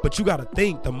 But you gotta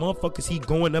think, the motherfuckers he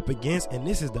going up against, and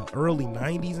this is the early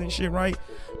 90s and shit, right?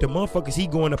 The motherfuckers he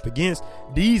going up against,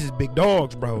 these is big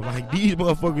dogs, bro. Like, these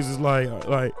motherfuckers is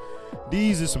like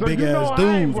these is some big ass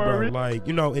dudes, bro. Like,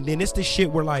 you know, and then it's the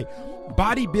shit where like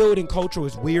bodybuilding culture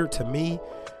is weird to me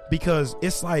because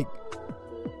it's like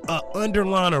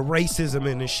underline of racism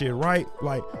and this shit, right?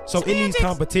 Like, so in these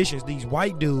competitions, these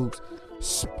white dudes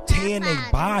tan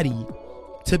their body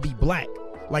to be black,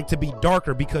 like to be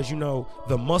darker, because you know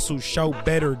the muscles show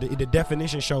better, the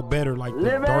definition show better, like the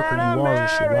darker you are and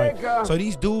shit, right? So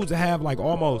these dudes have like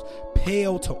almost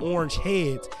pale to orange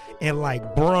heads and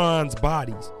like bronze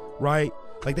bodies, right?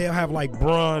 Like they'll have like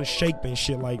bronze shape and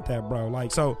shit like that, bro.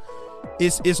 Like, so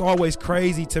it's always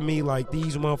crazy to me, like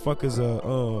these motherfuckers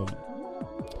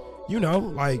you know,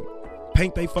 like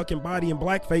paint they fucking body in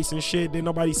blackface and shit, then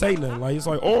nobody say nothing. Like, it's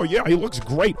like, oh yeah, he looks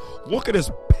great. Look at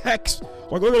his pecs.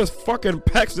 Like, look at his fucking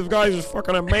pecs. This guy is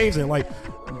fucking amazing. Like,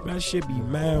 that shit be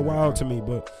mad wild to me.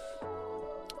 But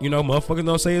You know, motherfuckers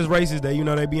don't say it's racist. They, you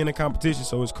know, they be in a competition,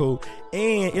 so it's cool.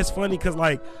 And it's funny because,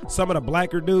 like, some of the black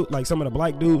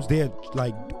dudes, they'll,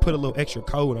 like, put a little extra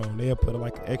coat on. They'll put,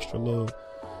 like, an extra little,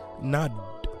 not,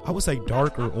 I would say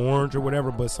darker orange or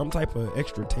whatever, but some type of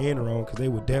extra tanner on, because they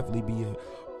would definitely be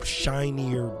a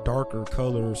shinier, darker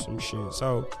color or some shit.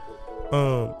 So,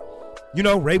 you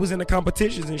know, Ray was in the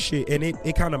competitions and shit, and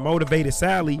it kind of motivated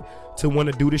Sally to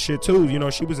want to do this shit too. You know,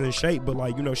 she was in shape, but,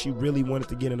 like, you know, she really wanted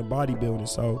to get into bodybuilding.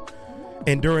 So,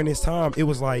 and during this time, it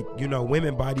was like, you know,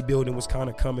 women bodybuilding was kind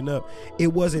of coming up. It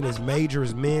wasn't as major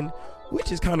as men,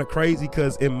 which is kind of crazy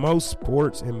because in most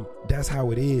sports, and that's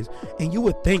how it is. And you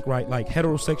would think, right, like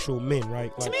heterosexual men,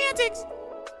 right? Like, Semantics.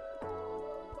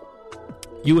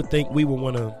 You would think we would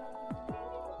want to.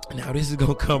 Now this is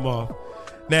gonna come off.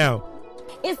 Now,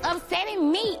 it's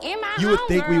upsetting me in my you would home,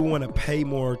 think girl. we want to pay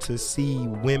more to see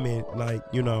women, like,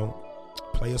 you know,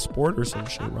 play a sport or some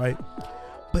shit, right?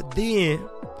 But then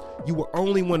you will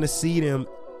only want to see them.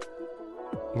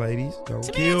 Ladies, don't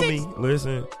kill me.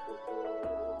 Listen.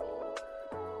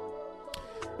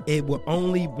 It would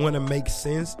only want to make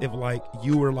sense if, like,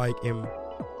 you were, like, in,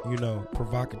 you know,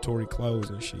 provocatory clothes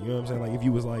and shit. You know what I'm saying? Like, if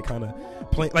you was, like, kind of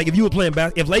playing, like, if you were playing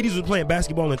if ladies was playing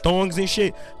basketball in thongs and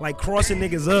shit, like, crossing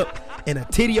niggas up and a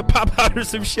titty would pop out or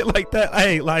some shit like that.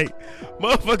 Hey, like,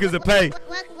 motherfuckers would pay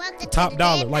top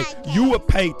dollar. Like, you would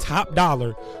pay top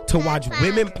dollar to watch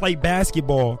women play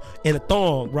basketball in a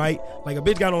thong, right? Like, a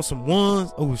bitch got on some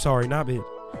ones. Oh, sorry, not bitch.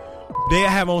 They'll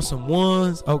have on some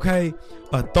ones, okay?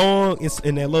 A thong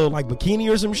in that little, like,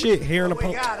 bikini or some shit, hair in a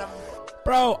pump.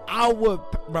 Bro, I would,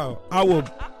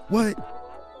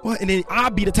 what? And then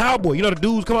I'd be the towel boy. You know, the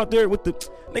dudes come out there with the,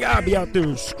 nigga, I'd be out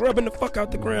there scrubbing the fuck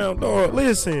out the ground, dog.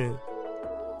 Listen,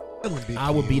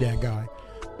 I would be that guy.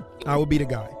 I would be the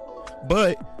guy.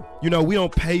 But, you know, we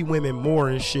don't pay women more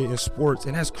and shit in sports,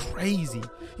 and that's crazy.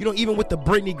 You know, even with the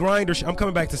Brittany Griner shit, I'm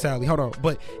coming back to Sally, hold on.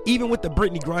 But even with the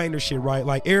Brittany Griner shit, right?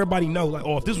 Like, everybody know, like,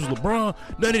 oh, if this was LeBron,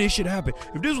 none of this shit happened.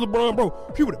 If this was LeBron,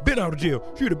 bro, he would have been out of jail.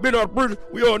 He would have been out of prison.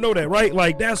 We all know that, right?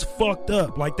 Like, that's fucked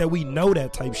up. Like, that we know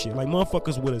that type shit. Like,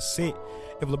 motherfuckers would have sent,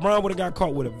 if LeBron would have got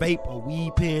caught with a vape, a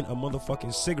weed pen, a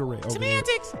motherfucking cigarette over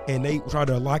Semantics. there, and they tried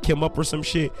to lock him up or some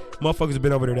shit, motherfuckers have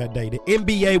been over there that day. The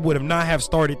NBA would have not have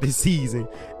started this season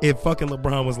if fucking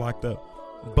LeBron was locked up.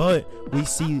 But we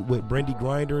see with Brittany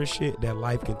Griner and shit that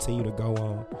life continue to go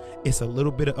on. It's a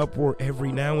little bit of uproar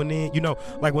every now and then. You know,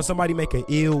 like when somebody make an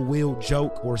ill will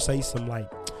joke or say some like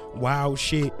wild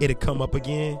shit, it'll come up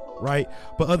again, right?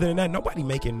 But other than that, nobody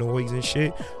making noise and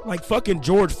shit. Like fucking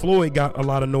George Floyd got a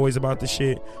lot of noise about the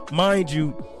shit. Mind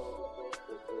you,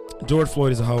 George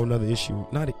Floyd is a whole nother issue.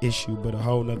 Not an issue, but a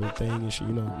whole nother thing and shit.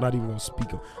 You know, not even gonna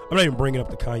speak of. I'm not even bringing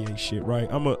up the Kanye shit,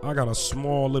 right? I got a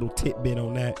small little tidbit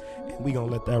on that, and we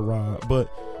gonna let that ride. But,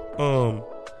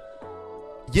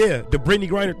 yeah, the Brittany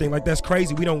Griner thing, like, that's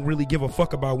crazy. We don't really give a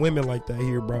fuck about women like that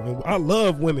here, bro. And I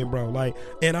love women, bro. Like,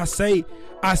 and I say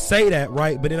that,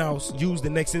 right? But then I'll use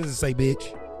the next sentence and say,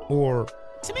 bitch, or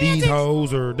these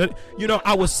hoes, or that, you know,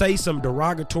 I would say some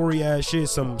derogatory ass shit,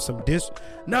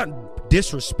 not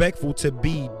disrespectful to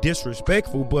be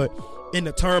disrespectful, but in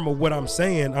the term of what I'm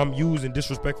saying, I'm using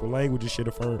disrespectful language and shit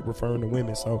referring to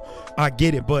women. So I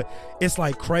get it, but it's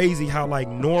like crazy how like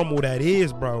normal that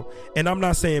is, bro. And I'm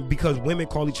not saying because women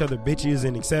call each other bitches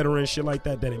and etc. and shit like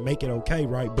that it make it okay,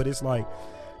 right? But it's like,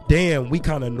 damn, we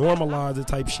kind of normalize the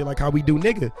type shit like how we do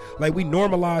nigga. Like we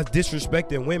normalize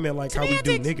disrespecting women like how we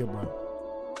do nigga, bro.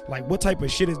 Like, what type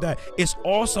of shit is that? It's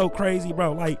also crazy,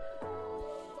 bro. Like,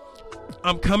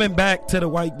 I'm coming back to the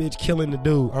white bitch killing the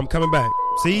dude. I'm coming back.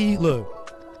 See, look,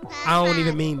 I don't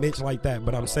even mean bitch like that,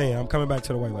 but I'm saying I'm coming back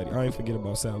to the white lady. I ain't forget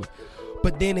about Sally.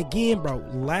 But then again, bro,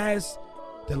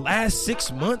 the last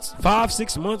 6 months,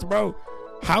 5-6 months, bro,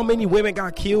 how many women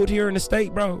got killed here in the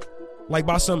state, bro? Like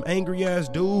by some angry ass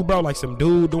dude, bro. Like some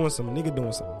dude doing some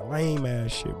lame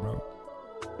ass shit, bro.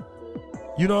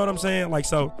 You know what I'm saying? Like,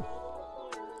 so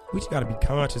we just gotta be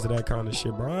conscious of that kind of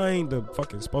shit, bro. I ain't the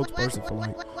fucking spokesperson for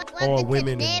like all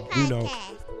women, and, you know.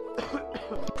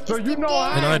 So you know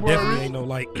and I definitely ain't no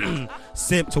like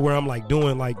simp to where I'm like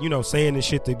doing like, you know, saying this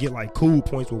shit to get like cool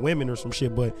points with women or some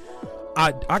shit. But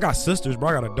I got sisters, bro.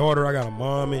 I got a daughter. I got a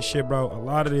mom and shit, bro. A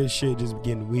lot of this shit just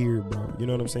getting weird, bro. You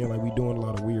know what I'm saying? Like we doing a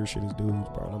lot of weird shit as dudes,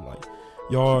 bro. And I'm like,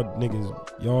 y'all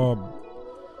niggas, y'all,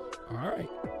 all right.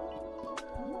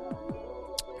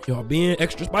 Y'all being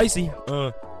extra spicy.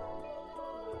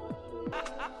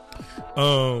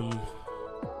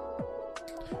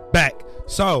 Back.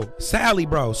 So Sally,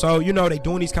 bro. So you know they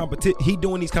doing these he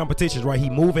doing these competitions, right? He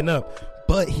moving up,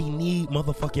 But he need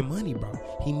motherfucking money, bro.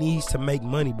 He needs to make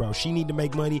money, bro. She need to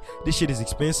make money. This shit is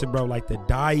expensive, bro. Like the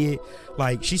diet.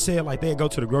 Like she said, like they'd go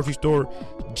to the grocery store.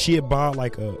 She'd buy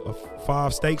like a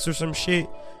 5 steaks or some shit.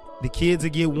 The kids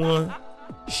would get one.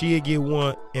 She'd get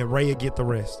one. And Ray would get the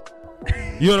rest.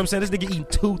 You know what I'm saying? This nigga eating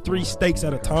 2-3 steaks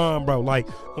at a time, bro. Like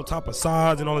on top of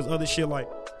sides and all this other shit. Like,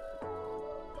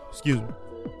 excuse me.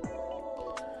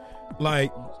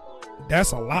 Like,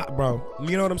 that's a lot, bro.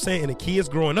 You know what I'm saying? And the kids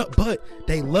growing up, but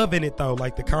they loving it though.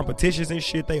 Like the competitions and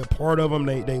shit, they a part of them.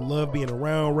 They love being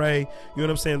around Ray. You know what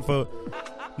I'm saying? For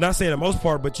not saying the most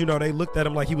part, but you know, they looked at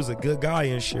him like he was a good guy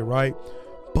and shit, right?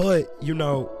 But you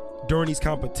know, during these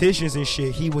competitions and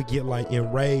shit, he would get like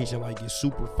enraged and like get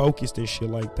super focused and shit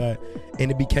like that.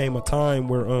 And it became a time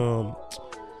where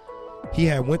he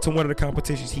had went to one of the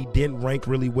competitions, he didn't rank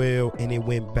really well and it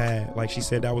went bad. Like she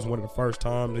said, that was one of the first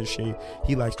times and shit.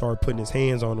 He like started putting his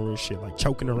hands on her and shit, like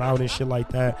choking her out and shit like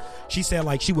that. She said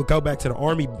like she would go back to the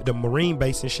army, the Marine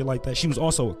base and shit like that. She was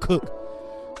also a cook.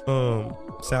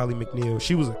 Sally McNeil.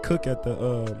 She was a cook at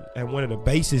the at one of the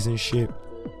bases and shit.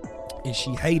 And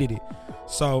she hated it.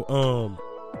 So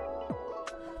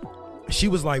she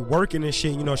was like working and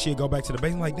shit, you know, she'd go back to the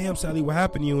base and like, damn Sally, what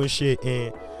happened to you and shit.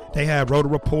 And they had wrote a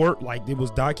report, like it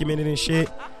was documented and shit.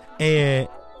 And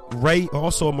Ray,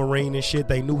 also a Marine and shit,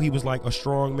 they knew he was like a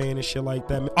strong man and shit like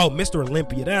that. Oh, Mr.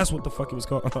 Olympia, that's what the fuck it was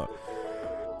called.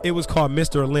 It was called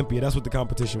Mr. Olympia. That's what the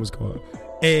competition was called.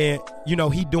 And you know,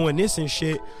 he doing this and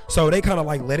shit, so they kind of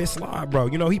like let it slide, bro.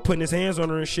 You know, he putting his hands on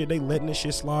her and shit. They letting this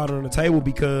shit slide on the table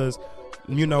because,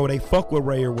 you know, they fuck with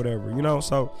Ray or whatever, you know.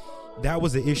 So that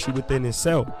was an issue within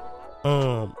itself.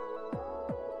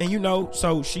 And you know,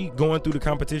 so she going through the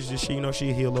competitions and shit, you know,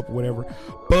 she'll heal up or whatever.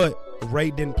 But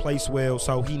Ray didn't place well,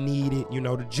 so he needed, you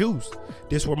know, the juice.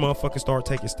 This where motherfuckers start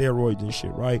taking steroids and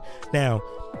shit, right? Now,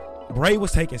 Ray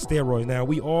was taking steroids. Now,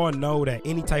 we all know that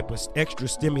any type of extra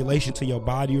stimulation to your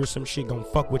body or some shit gonna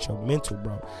fuck with your mental,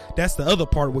 bro. That's the other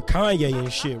part with Kanye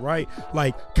and shit, right?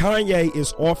 Like, Kanye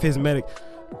is off his medic.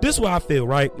 This is what I feel,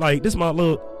 right? Like, this is my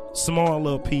little, small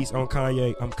little piece on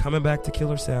Kanye. I'm coming back to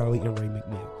Killer Sally and Ray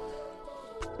McNeil.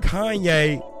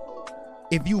 Kanye,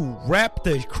 if you rap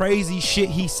the crazy shit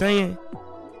he's saying,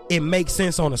 it makes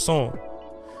sense on a song.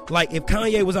 Like, if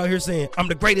Kanye was out here saying, I'm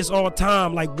the greatest all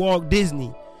time, like Walt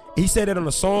Disney, he said it on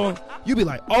a song, you'd be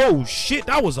like, oh shit,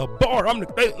 that was a bar. I'm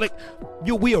the, like,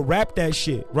 we'll rap that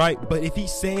shit, right? But if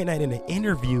he's saying that in an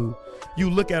interview, you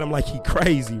look at him like he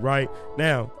crazy, right?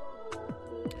 Now,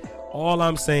 all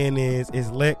I'm saying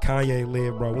is let Kanye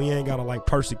live, bro. We ain't gotta like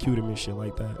persecute him and shit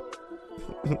like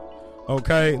that.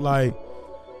 Okay, like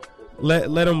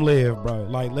let him live, bro.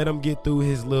 Like let him get through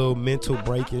his little mental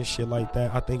break and shit like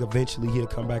that. I think eventually he'll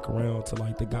come back around to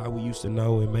like the guy we used to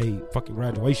know and made fucking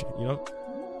Graduation, you know.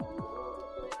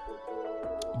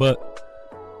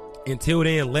 But until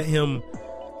then, let him.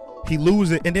 He lose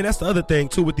it. And then that's the other thing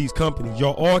too with these companies.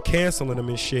 Y'all all canceling them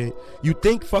and shit. You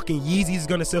think fucking Yeezy's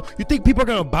gonna sell? You think people are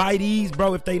gonna buy these,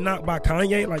 bro, if they not by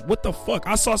Kanye? Like, what the fuck?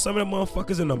 I saw some of them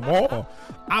motherfuckers in the mall.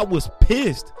 I was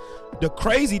pissed. The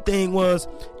crazy thing was,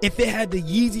 if it had the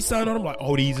Yeezy sign on them, like,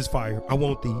 oh, these is fire. I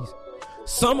want these.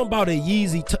 Something about a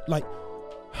Yeezy, like,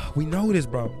 we know this,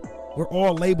 bro. We're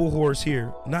all label whores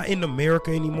here. Not in America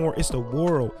anymore. It's the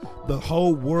world. The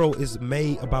whole world is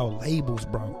made about labels,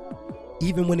 bro.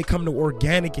 Even when it come to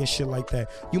organic and shit like that,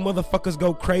 you motherfuckers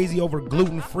go crazy over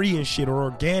gluten-free and shit or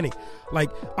organic. Like,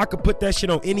 I could put that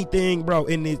shit on anything, bro.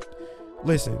 And it,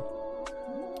 listen,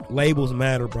 labels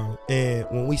matter, bro. And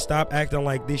when we stop acting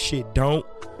like this shit don't,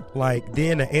 like,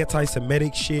 then the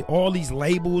anti-Semitic shit, all these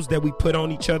labels that we put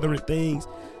on each other and things,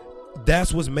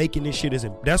 that's what's making this shit,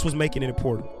 that's what's making it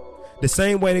important. The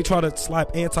same way they try to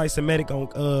slap anti-Semitic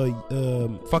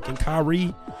on fucking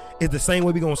Kyrie is the same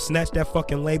way we gonna snatch that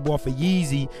fucking label off of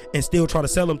Yeezy and still try to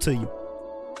sell them to you.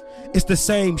 It's the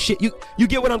same shit. You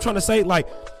get what I'm trying to say? Like,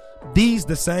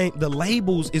 the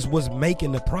labels is what's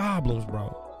making the problems,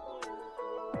 bro.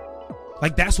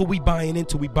 Like, that's what we buying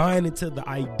into. We buying into the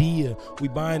idea. We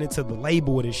buying into the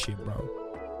label of this shit, bro.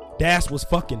 That's what's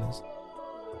fucking us.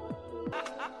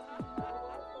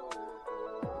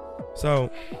 So,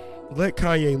 let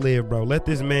Kanye live, bro. Let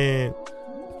this man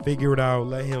figure it out.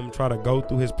 Let him try to go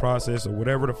through his process or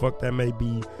whatever the fuck that may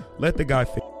be. Let the guy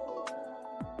figure.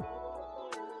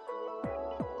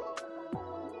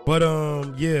 But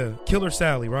yeah, Killer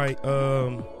Sally, right?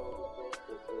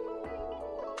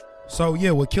 So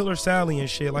yeah, with Killer Sally and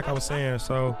shit, like I was saying,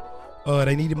 so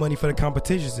they needed money for the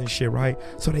competitions and shit, right?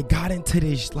 So they got into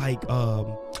this like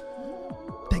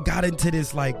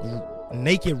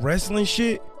naked wrestling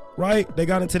shit. Right? They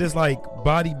got into this like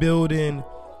bodybuilding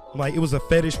like it was a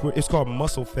fetish. It's called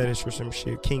muscle fetish or some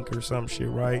shit, kink or some shit,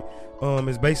 right?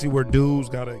 It's basically where dudes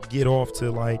gotta get off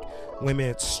to like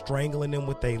women strangling them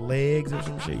with their legs or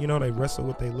some shit. You know, they wrestle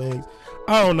with their legs.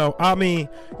 I don't know. I mean,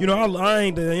 you know, I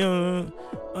ain't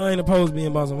opposed to being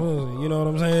about some pussy. You know what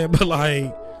I'm saying? But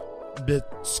like the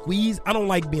squeeze, I don't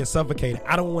like being suffocated.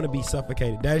 I don't want to be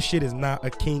suffocated. That shit is not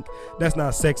a kink. That's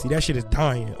not sexy. That shit is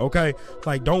dying. Okay,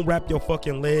 like don't wrap your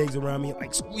fucking legs around me.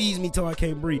 Like squeeze me till I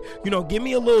can't breathe. You know, give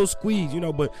me a little squeeze. You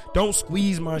know, but don't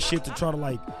squeeze my shit to try to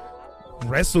like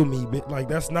wrestle me. But like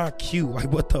that's not cute.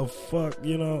 Like what the fuck,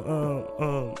 you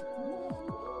know?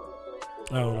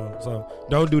 I don't know. So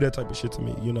don't do that type of shit to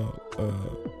me. You know.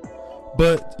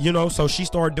 But, you know, so she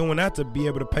started doing that to be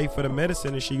able to pay for the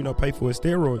medicine and shit, you know, pay for his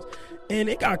steroids. And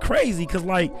it got crazy because,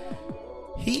 like,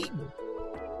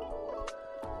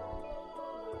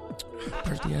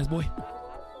 thirsty ass boy.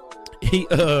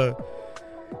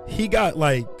 He got,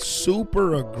 like,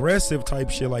 super aggressive type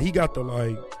shit. Like, he got the,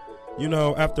 like, you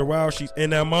know, after a while,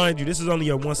 and now, mind you, this is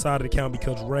only on one side of the count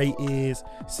because Ray is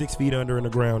 6 feet under in the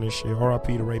ground and shit.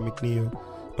 R.I.P. to Ray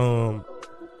McNeil.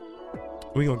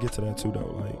 We gonna get to that too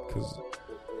though, like, cause,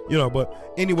 you know,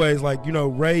 but anyways, like, you know,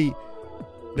 Ray,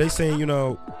 they saying, you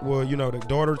know, well, you know, the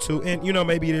daughter too, and you know,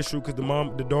 maybe it is true because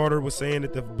the daughter was saying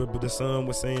that the son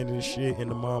was saying this shit,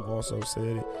 and the mom also said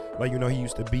it, like, you know, he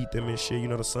used to beat them and shit. You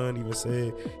know, the son even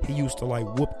said he used to like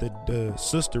whoop the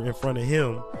sister in front of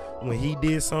him when he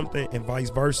did something, and vice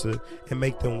versa, and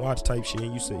make them watch type shit.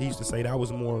 And he used to say that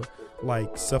was more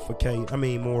like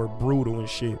more brutal and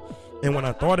shit. And when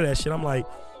I thought of that shit, I'm like,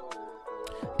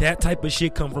 that type of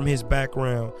shit come from his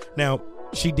background. Now,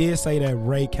 she did say that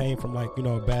Ray came from like, you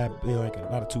know, a bad, you know, like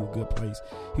not a too good place.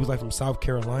 He was like from South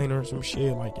Carolina or some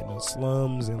shit, like in the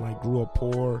slums, and like grew up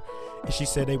poor. And she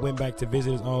said they went back to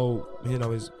visit his old, you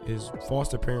know, his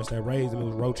foster parents that raised him. It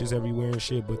was roaches everywhere and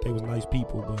shit, but they was nice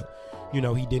people. But, you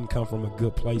know, he didn't come from a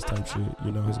good place type shit.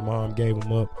 You know, his mom gave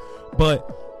him up. But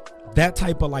that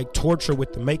type of like torture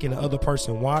with making the other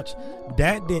person watch,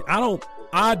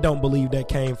 I don't believe that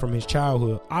came from his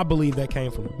childhood. I believe that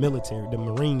came from the military, the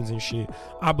Marines and shit.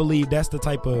 I believe that's the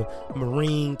type of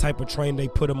Marine type of training they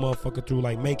put a motherfucker through,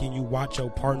 like making you watch your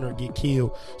partner get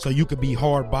killed so you could be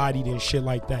hard-bodied and shit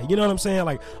like that. You know what I'm saying?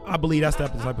 Like, I believe that's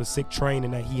that type of sick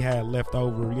training that he had left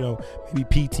over, you know, maybe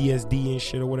PTSD and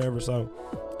shit or whatever. So,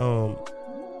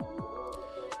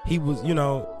 he was, you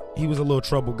know, he was a little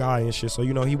trouble guy and shit. So,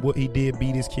 you know, he did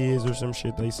beat his kids or some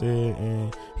shit, they said,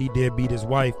 and he did beat his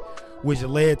wife, which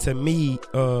led to me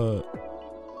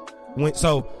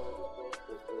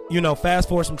you know, fast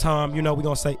forward some time, you know, we're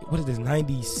gonna say, what is this,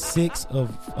 96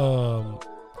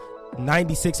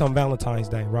 on Valentine's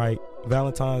Day, right?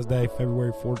 Valentine's Day,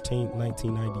 February 14th,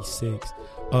 1996.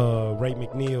 Ray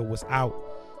McNeil was out.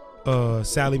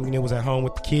 Sally McNeil was at home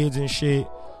with the kids and shit.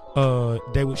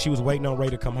 She was waiting on Ray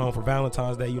to come home for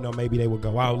Valentine's Day. You know, maybe they would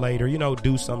go out later, you know,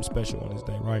 do something special on this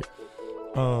day, right?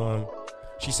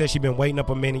 She said she been waiting up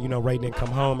a minute. You know, Ray didn't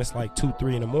come home. It's like 2,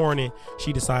 3 in the morning.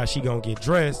 She decides she gonna get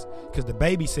dressed because the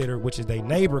babysitter, which is their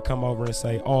neighbor, come over and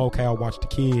say, "Oh, okay, I'll watch the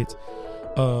kids."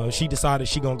 She decided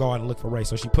she gonna go out and look for Ray.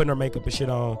 So she putting her makeup and shit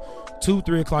on. 2,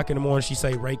 3 o'clock in the morning, she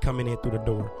say Ray coming in through the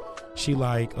door. She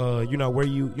like, you know where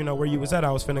you was at?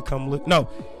 I was finna come look. No,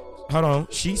 hold on.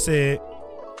 She said,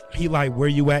 he like, where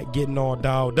you at, getting all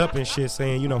dialed up and shit,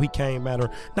 saying, you know, he came at her,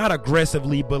 not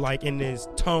aggressively, but like in this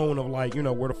tone of like, you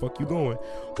know, where the fuck you going?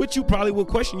 Which you probably would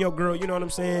question your girl, you know what I'm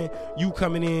saying? You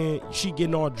coming in, she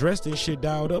getting all dressed and shit,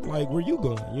 dialed up, like, where you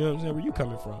going? You know what I'm saying? Where you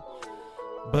coming from?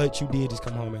 But you did just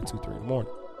come home at 2, 3 in the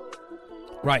morning.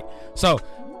 Right. So,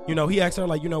 you know, he asked her,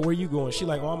 like, you know, where you going? She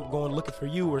like, oh, I'm going looking for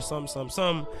you or some.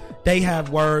 They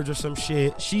have words or some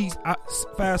shit.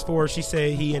 Fast forward, she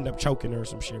said he ended up choking her or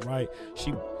some shit, right?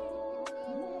 She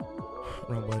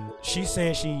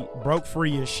saying she broke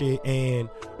free and shit and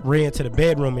ran to the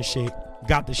bedroom and shit,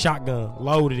 got the shotgun,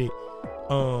 loaded it.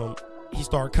 He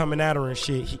started coming at her and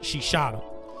shit. She shot him.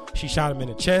 She shot him in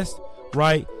the chest,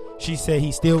 right? She said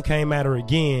he still came at her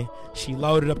again. She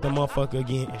loaded up the motherfucker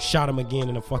again and shot him again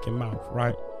in the fucking mouth,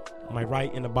 right? Like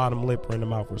right in the bottom lip or in the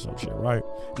mouth or some shit, right?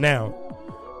 Now,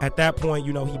 at that point,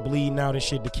 you know, he bleeding out and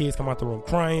shit. The kids come out the room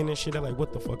crying and shit. They're like,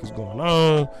 what the fuck is going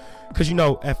on? Because, you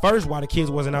know, at first, while the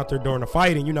kids wasn't out there during the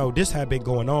fighting, you know, this had been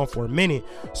going on for a minute.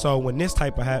 So when this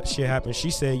type of shit happened, she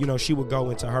said, you know, she would go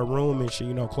into her room and she,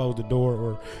 you know, close the door,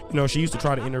 or, you know, she used to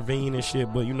try to intervene and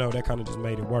shit, but, you know, that kind of just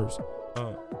made it worse.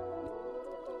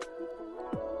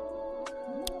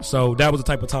 So that was the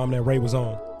type of time that Ray was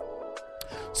on.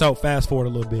 So fast forward a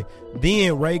little bit.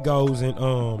 Then Ray goes and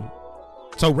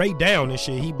So Ray down and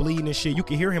shit, he bleeding and shit. You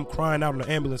can hear him crying out on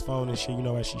the ambulance phone and shit, you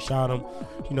know, as she shot him.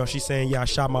 You know, she's saying, yeah, I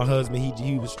shot my husband.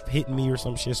 He was hitting me or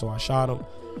some shit, so I shot him.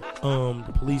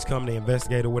 The police come, they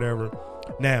investigate or whatever.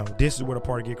 Now, this is where the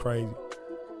part get crazy.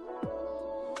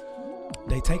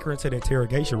 They take her into the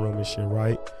interrogation room and shit,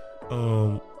 right?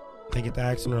 They get to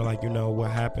asking her, like, you know, what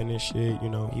happened and shit. You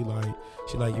know,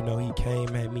 she like, you know, he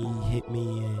came at me, he hit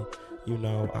me, and, you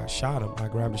know, I shot him. I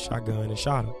grabbed a shotgun and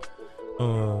shot him.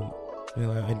 You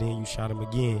know, and then you shot him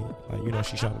again. Like, you know,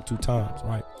 she shot him 2 times,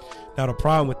 right? Now, the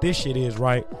problem with this shit is,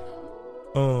 right,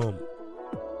 it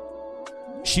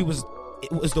was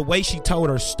the way she told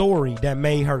her story that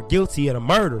made her guilty of the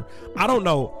murder. I don't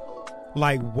know,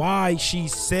 like, why she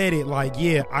said it like,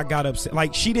 yeah, I got upset.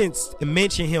 Like, she didn't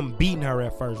mention him beating her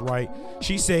at first, right?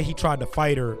 She said he tried to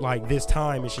fight her, like, this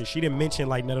time and shit. She didn't mention,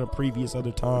 like, none of the previous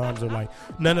other times or, like,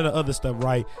 none of the other stuff,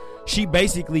 right? She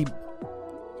basically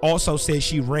also said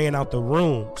she ran out the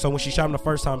room. So when she shot him the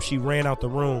first time, she ran out the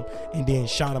room and then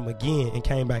shot him again and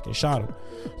came back and shot him.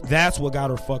 That's what got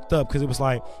her fucked up, because it was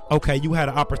like, okay, you had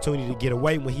an opportunity to get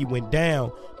away when he went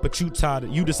down, but you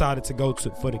decided to go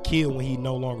for the kill when he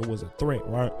no longer was a threat,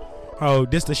 right? Oh,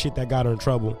 this the shit that got her in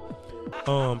trouble.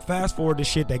 Fast forward to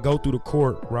shit that go through the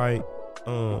court, right?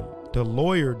 The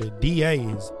lawyer, the DA,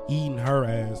 is eating her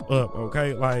ass up,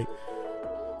 okay? Like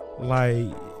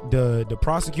the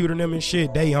prosecutor and them and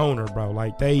shit, they own her, bro.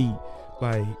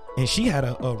 And she had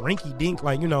a rinky dink,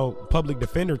 like, you know, public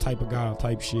defender type of guy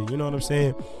type shit. You know what I'm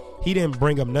saying? He didn't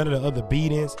bring up none of the other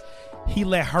beatings. He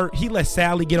let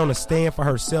Sally get on the stand for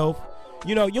herself.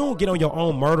 You know, you don't get on your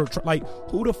own murder. Like,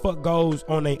 who the fuck goes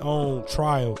on their own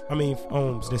trial? I mean,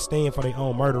 the stand for their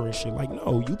own murder and shit. Like,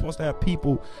 no, you supposed to have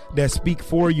people that speak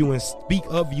for you and speak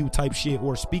of you type shit,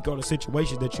 or speak on the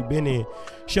situations that you've been in.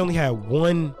 She only had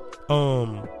one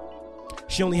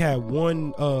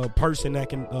person that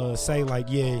can say, like,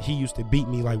 yeah, he used to beat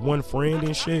me, like one friend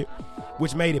and shit,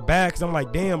 which made it bad, because I'm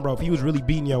like, damn, bro, if he was really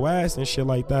beating your ass and shit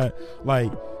like that,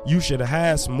 like, you should have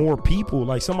had some more people.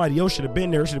 Like, somebody else should have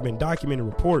been there. It should have been documented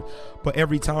report. But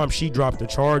every time she dropped the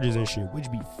charges and shit,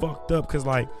 which be fucked up, because,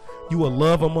 like, you would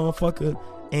love a motherfucker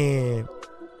and,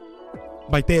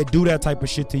 like, they'd do that type of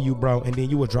shit to you, bro, and then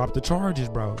you would drop the charges,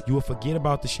 bro. You would forget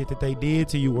about the shit that they did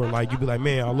to you, or, like, you'd be like,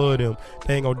 man, I love them,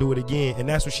 they ain't gonna do it again. And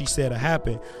that's what she said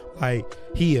happened. Like,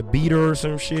 he had beat her or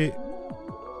some shit,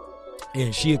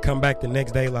 and she'd come back the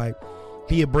next day, like,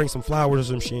 he'd bring some flowers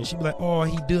or some shit, and she'd be like, oh,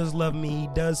 he does love me, he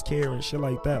does care and shit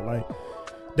like that. Like,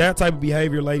 that type of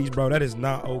behavior, ladies, bro, that is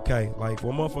not okay. Like,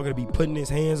 for a motherfucker to be putting his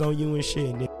hands on you and shit,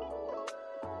 and then,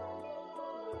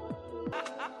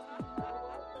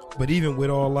 but even with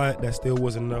all that still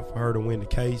wasn't enough for her to win the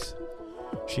case.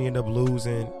 She ended up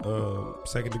losing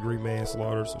second degree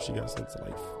manslaughter, so she got sentenced to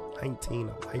like 19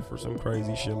 to life or some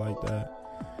crazy shit like that.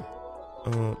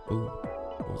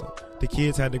 The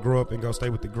kids had to grow up and go stay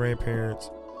with the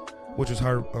grandparents, which was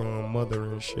her mother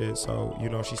and shit. So, you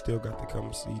know, she still got to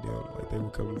come see them. Like, they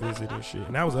would come visit and shit.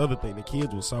 And that was the other thing. The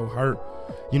kids were so hurt.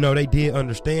 You know, they did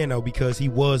understand, though, because he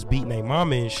was beating their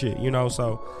mama and shit, you know.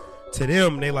 So, to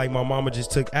them, they like, my mama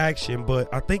just took action.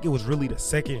 But I think it was really the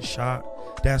second shot.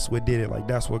 That's what did it. Like,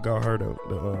 that's what got her the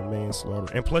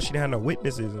manslaughter. And plus, she didn't have no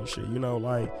witnesses and shit, you know.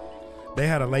 Like, they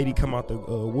had a lady come out the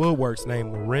woodworks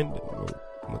named Miranda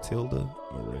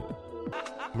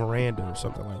or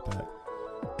something like that.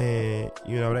 And,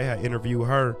 you know, they had interviewed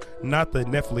her, not the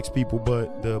Netflix people,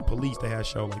 but the police. They had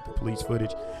show, like, the police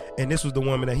footage. And this was the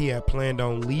woman that he had planned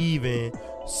on leaving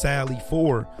Sally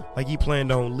for. Like, he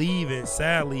planned on leaving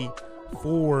Sally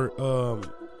for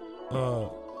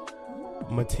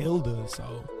Matilda. So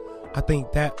I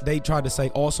think that they tried to say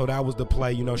also that was the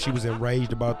play. You know, she was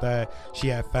enraged about that. She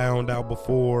had found out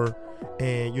before.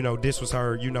 And, you know, this was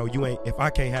her, you know, you ain't, if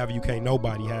I can't have you, can't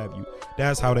nobody have you.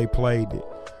 That's how they played it.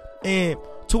 And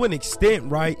to an extent,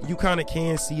 right, you kind of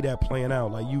can see that playing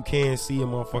out. Like, you can see a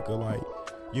motherfucker, like,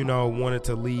 you know, wanted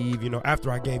to leave. You know,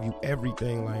 after I gave you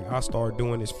everything, like, I started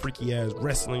doing this freaky ass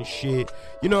wrestling shit.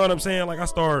 You know what I'm saying? Like, I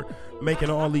started making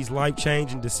all these life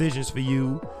changing decisions for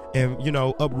you, and, you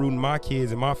know, uprooting my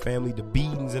kids and my family, the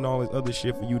beatings and all this other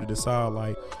shit for you to decide,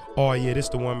 like, oh yeah, this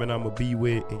the woman I'm gonna be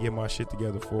with and get my shit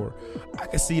together for. I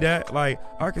can see that. Like,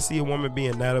 I can see a woman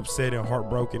being that upset and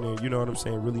heartbroken, and, you know what I'm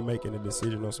saying, really making a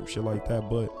decision on some shit like that.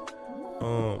 But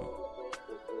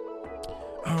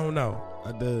I don't know.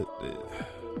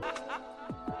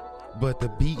 But the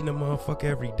beating a motherfucker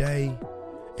every day,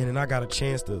 and then I got a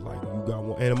chance to, like, you got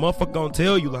one, and a motherfucker gonna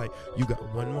tell you, like, you got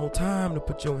one more time to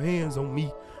put your hands on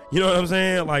me. You know what I'm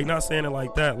saying? Like, not saying it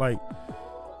like that, like,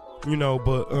 you know,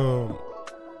 but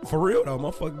for real though,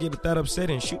 motherfucker get that upset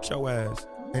and shoot your ass.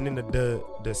 And then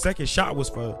the second shot was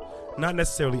for not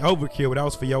necessarily overkill, but that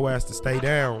was for your ass to stay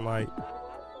down, like.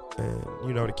 And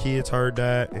you know the kids heard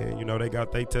that, and you know they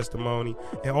got their testimony.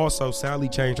 And also Sally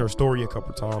changed her story a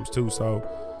couple times too, so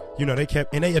you know they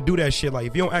kept, and they do that shit. Like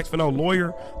if you don't ask for no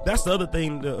lawyer, that's the other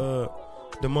thing the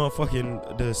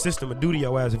motherfucking the system will do to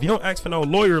your ass. If you don't ask for no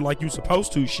lawyer like you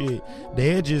supposed to, shit,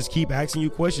 they'll just keep asking you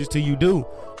questions till you do,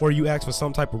 or you ask for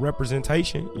some type of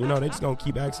representation. You know they just gonna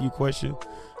keep asking you questions,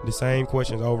 the same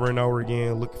questions over and over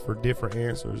again, looking for different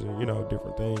answers and you know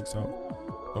different things.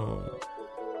 So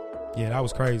yeah, that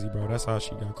was crazy, bro. That's how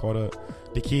she got caught up.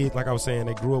 The kids, like I was saying,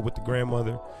 they grew up with the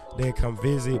grandmother. They'd come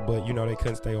visit, but, you know, they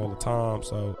couldn't stay all the time.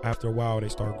 So after a while, they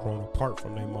started growing apart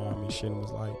from their mom and shit. And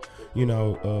was like, you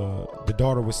know, the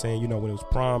daughter was saying, you know, when it was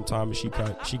prom time and she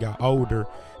got older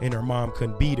and her mom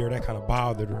couldn't beat her, that kind of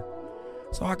bothered her.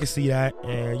 So I could see that.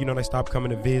 And, you know, they stopped coming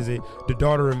to visit. The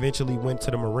daughter eventually went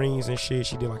to the Marines and shit.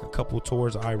 She did like a couple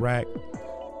tours of Iraq.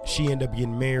 She ended up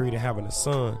getting married and having a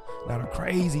son. Now the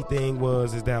crazy thing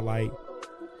is that like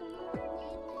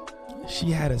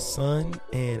she had a son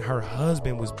and her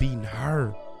husband was beating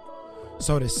her.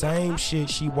 So the same shit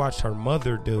she watched her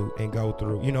mother do and go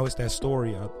through. You know, it's that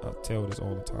story. I tell this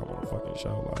all the time on the fucking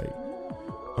show. Like,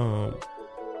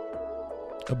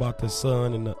 about the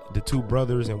son and the two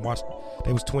brothers, and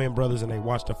they was twin brothers, and they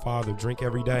watched the father drink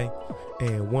every day.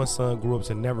 And one son grew up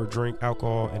to never drink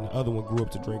alcohol, and the other one grew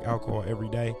up to drink alcohol every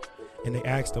day. And they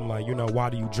asked him, like, you know, why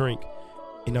do you drink?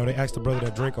 You know, they asked the brother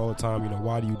that drink all the time, you know,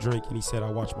 why do you drink? And he said, I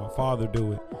watch my father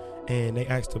do it. And they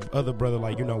asked the other brother,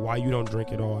 like, you know, why you don't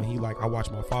drink at all? And he like, I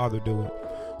watch my father do it.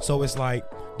 So it's like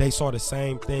they saw the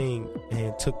same thing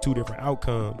and took two different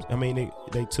outcomes. I mean,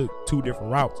 they took two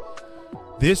different routes.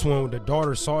 This one, the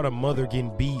daughter saw the mother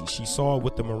getting beat. She saw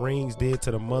what the Marines did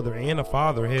to the mother and the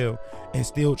father, hell, and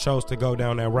still chose to go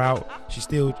down that route. She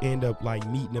still ended up like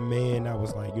meeting a man that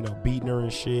was like, you know, beating her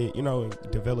and shit, you know, and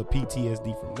developed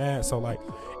PTSD from that. So like,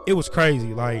 it was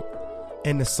crazy. Like,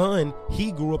 and the son,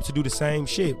 he grew up to do the same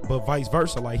shit, but vice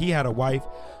versa. Like, he had a wife.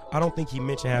 I don't think he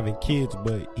mentioned having kids,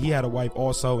 but he had a wife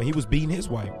also, and he was beating his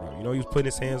wife, bro. You know, he was putting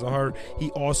his hands on her. He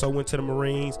also went to the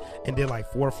Marines and did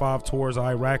like 4 or 5 tours of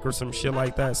Iraq or some shit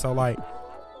like that. So like,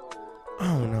 I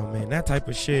don't know, man. That type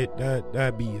of shit,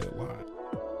 that'd be a lot.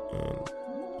 And,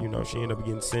 you know, she ended up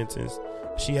getting sentenced.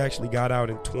 She actually got out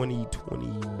in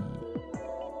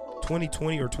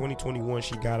 2020 or 2021.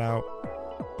 She got out.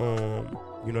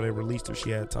 You know, they released her. She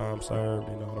had time served,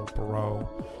 you know, her parole.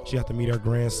 She got to meet her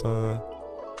grandson.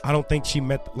 I don't think she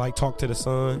talked to the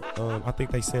son. I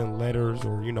think they sent letters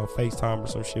or, you know, FaceTime or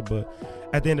some shit. But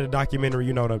at the end of the documentary,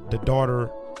 you know, the daughter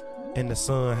and the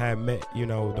son had met, you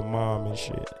know, the mom and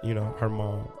shit, you know, her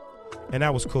mom. And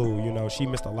that was cool, you know. She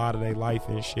missed a lot of their life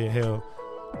and shit, hell.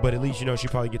 But at least, you know, she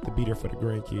probably get to be there for the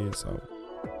grandkids. So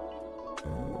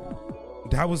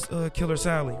that was Killer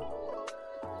Sally.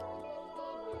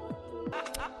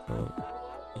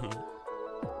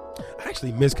 I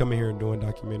actually miss coming here and doing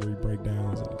documentary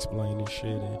breakdowns and explaining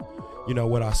shit and, you know,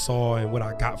 what I saw and what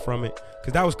I got from it,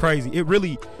 because that was crazy. It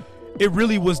really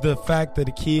was the fact that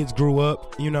the kids grew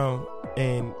up, you know,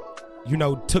 and, you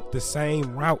know, took the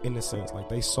same route in a sense. Like,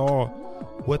 they saw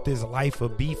what this life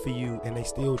would be for you, and they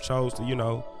still chose to, you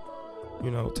know,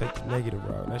 take the negative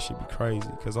route. That should be crazy,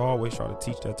 because I always try to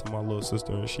teach that to my little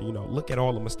sister and shit. You know, look at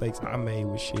all the mistakes I made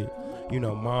with shit. You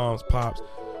know, moms, pops,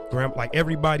 grandma, like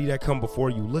everybody that come before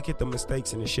you. Look at the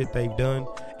mistakes and the shit they've done,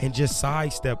 and just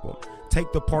sidestep them.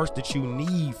 Take the parts that you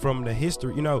need from the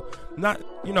history. Not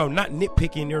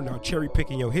nitpicking or not cherry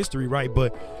picking your history, right?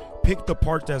 But pick the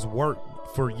parts that's worked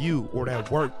for you, or that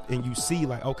worked, and you see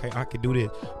like, okay, I could do this,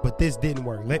 but this didn't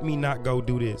work. Let me not go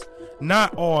do this.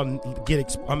 Not all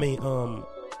get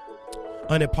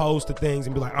unopposed to things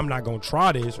and be like, I'm not gonna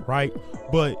try this, right?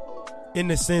 But in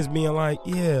the sense being like,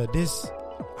 yeah, this,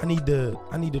 I need to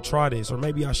try this, or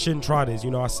maybe I shouldn't try this.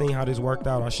 You know, I seen how this worked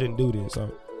out. I shouldn't do this.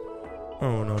 So I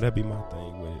don't know. That'd be my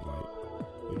thing with it. Like,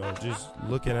 you know, just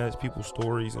looking at people's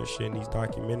stories and shit in these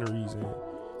documentaries, and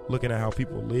looking at how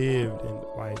people lived, and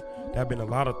like, that been a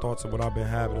lot of thoughts of what I've been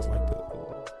having. It's like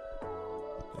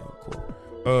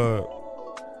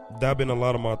that been a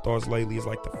lot of my thoughts lately. Is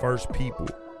like the first people,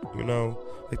 you know,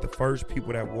 like the first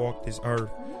people that walked this earth,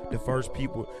 the first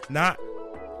people, not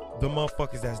the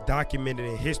motherfuckers that's documented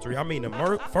in history. I mean,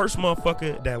 the first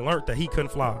motherfucker that learned that he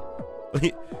couldn't fly.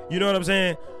 You know what I'm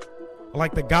saying?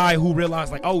 Like the guy who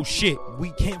realized, like, oh shit,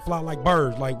 we can't fly like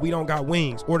birds, like we don't got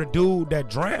wings. Or the dude that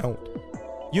drowned.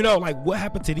 You know, like, what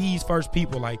happened to these first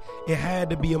people? Like, it had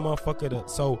to be a motherfucker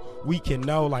so we can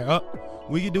know, like,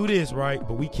 we can do this, right?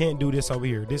 But we can't do this over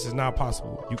here. This is not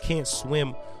possible. You can't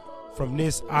swim from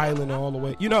this island all the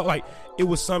way. You know, like it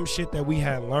was some shit that we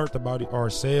had learned about it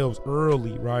ourselves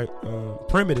early, right?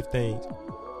 Primitive things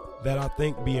that I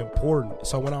think be important.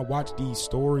 So when I watch these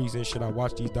stories and shit, I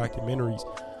watch these documentaries,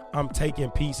 I'm taking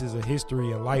pieces of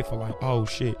history and life of like, oh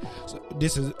shit. So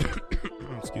this is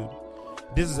excuse me.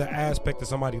 This is an aspect of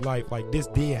somebody's life. Like this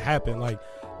did happen. Like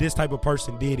this type of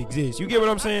person did exist. You get what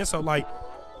I'm saying? So like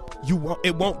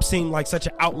it won't seem like such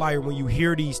an outlier when you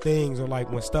hear these things, or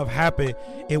like when stuff happen,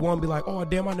 it won't be like, oh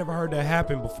damn, I never heard that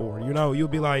happen before. You know, you'll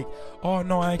be like, oh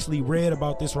no, I actually read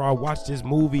about this, or I watched this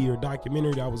movie or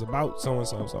documentary that was about so and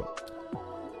so. So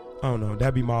I don't know.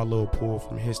 That'd be my little pull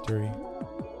from history.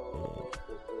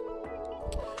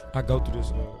 I go through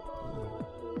this.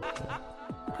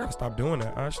 I gotta stop doing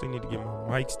that. I actually need to get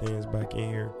my mic stands back in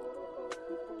here.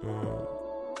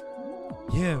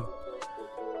 Yeah.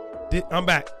 I'm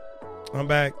back. I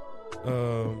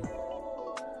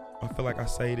feel like I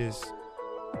say this.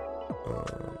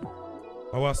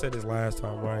 I said this last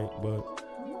time, right? But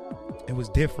it was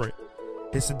different.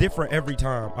 It's different every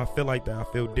time. I feel like that. I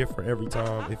feel different every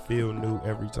time. It feel new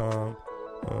every time.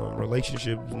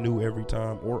 Relationships new every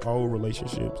time, or old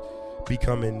relationships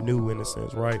becoming new in a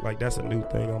sense, right? Like that's a new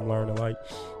thing I'm learning. Like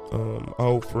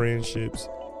old friendships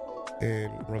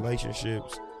and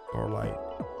relationships are like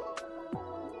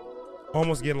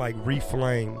almost getting like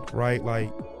reflamed, right?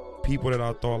 Like people that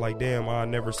I thought like, damn, I'll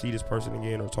never see this person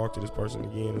again or talk to this person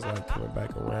again is like coming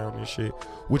back around and shit,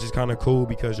 which is kind of cool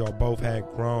because y'all both had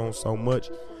grown so much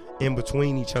in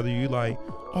between each other. You like,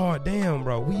 oh damn,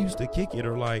 bro, we used to kick it,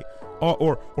 or like,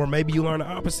 or maybe you learn the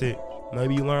opposite.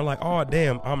 Maybe you learn like, oh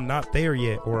damn, I'm not there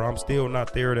yet, or I'm still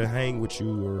not there to hang with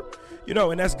you, or you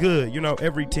know, and that's good. You know,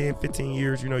 every 10, 15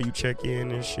 years, you know, you check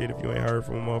in and shit. If you ain't heard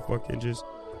from a motherfucker, and just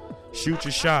shoot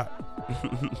your shot.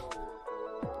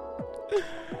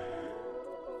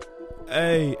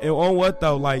 Hey, and on what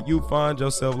though? Like you find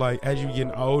yourself like as you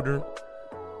getting older,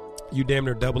 you damn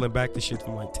near doubling back to shit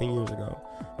from like 10 years ago.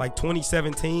 Like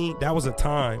 2017, that was a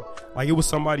time. Like it was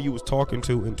somebody you was talking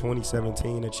to in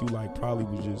 2017 that you like probably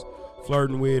was just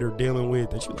flirting with or dealing with,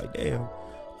 that you like, damn,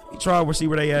 let me try to see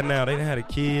where they at now. They done had a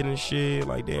kid and shit.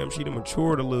 Like damn, she done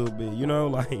matured a little bit, you know,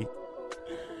 like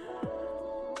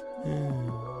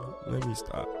let me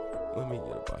stop. Let me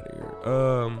get up out of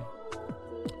here.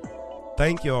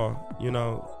 Thank y'all, you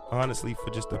know, honestly, for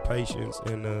just the patience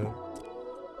and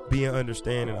being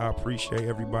understanding. I appreciate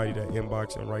everybody that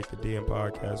inbox and write the damn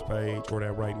podcast page, or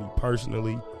that write me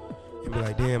personally and be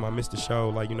like, damn, I missed the show.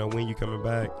 Like, you know, when you coming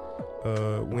back?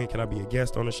 When can I be a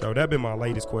guest on the show? That'd been my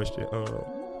latest question.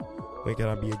 When can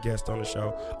I be a guest on the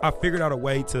show? I figured out a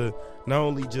way to not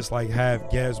only just like have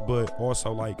guests, but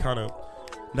also like kind of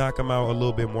knock them out a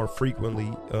little bit more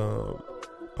frequently. I'm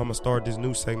gonna start this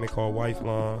new segment called Wife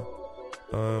Line.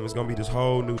 It's gonna be this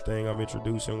whole new thing I'm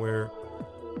introducing where,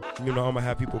 you know, I'm gonna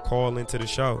have people call into the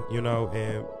show, you know,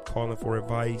 and calling for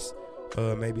advice.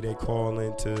 Maybe they call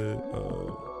in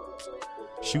to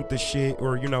shoot the shit,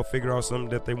 or, you know, figure out something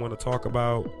that they want to talk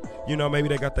about. You know, maybe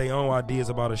they got their own ideas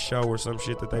about a show or some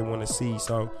shit that they want to see.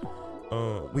 So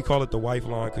we call it the Wife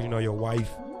Line because, you know, your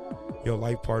wife, your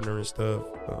life partner and stuff,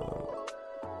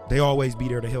 they always be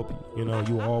there to help you. You know,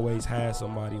 you always have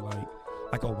somebody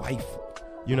like a wife,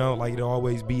 you know, like they'll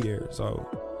always be there. So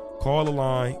call the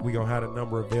line. We gonna have a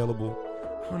number available.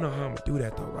 I don't know how I'm gonna do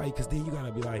that though, right? Because then you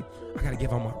gotta be like, I gotta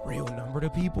give out my real number to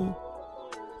people,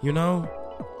 you know,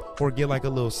 or get like a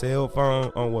little cell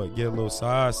phone on what? Get a little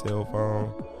side cell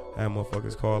phone. Have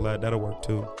motherfuckers call that. That'll work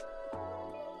too.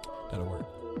 That'll work.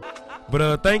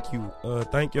 But thank you.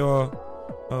 Thank y'all.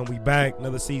 We back,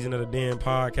 another season of the damn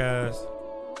podcast.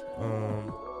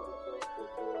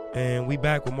 And we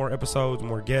back with more episodes,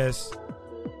 more guests.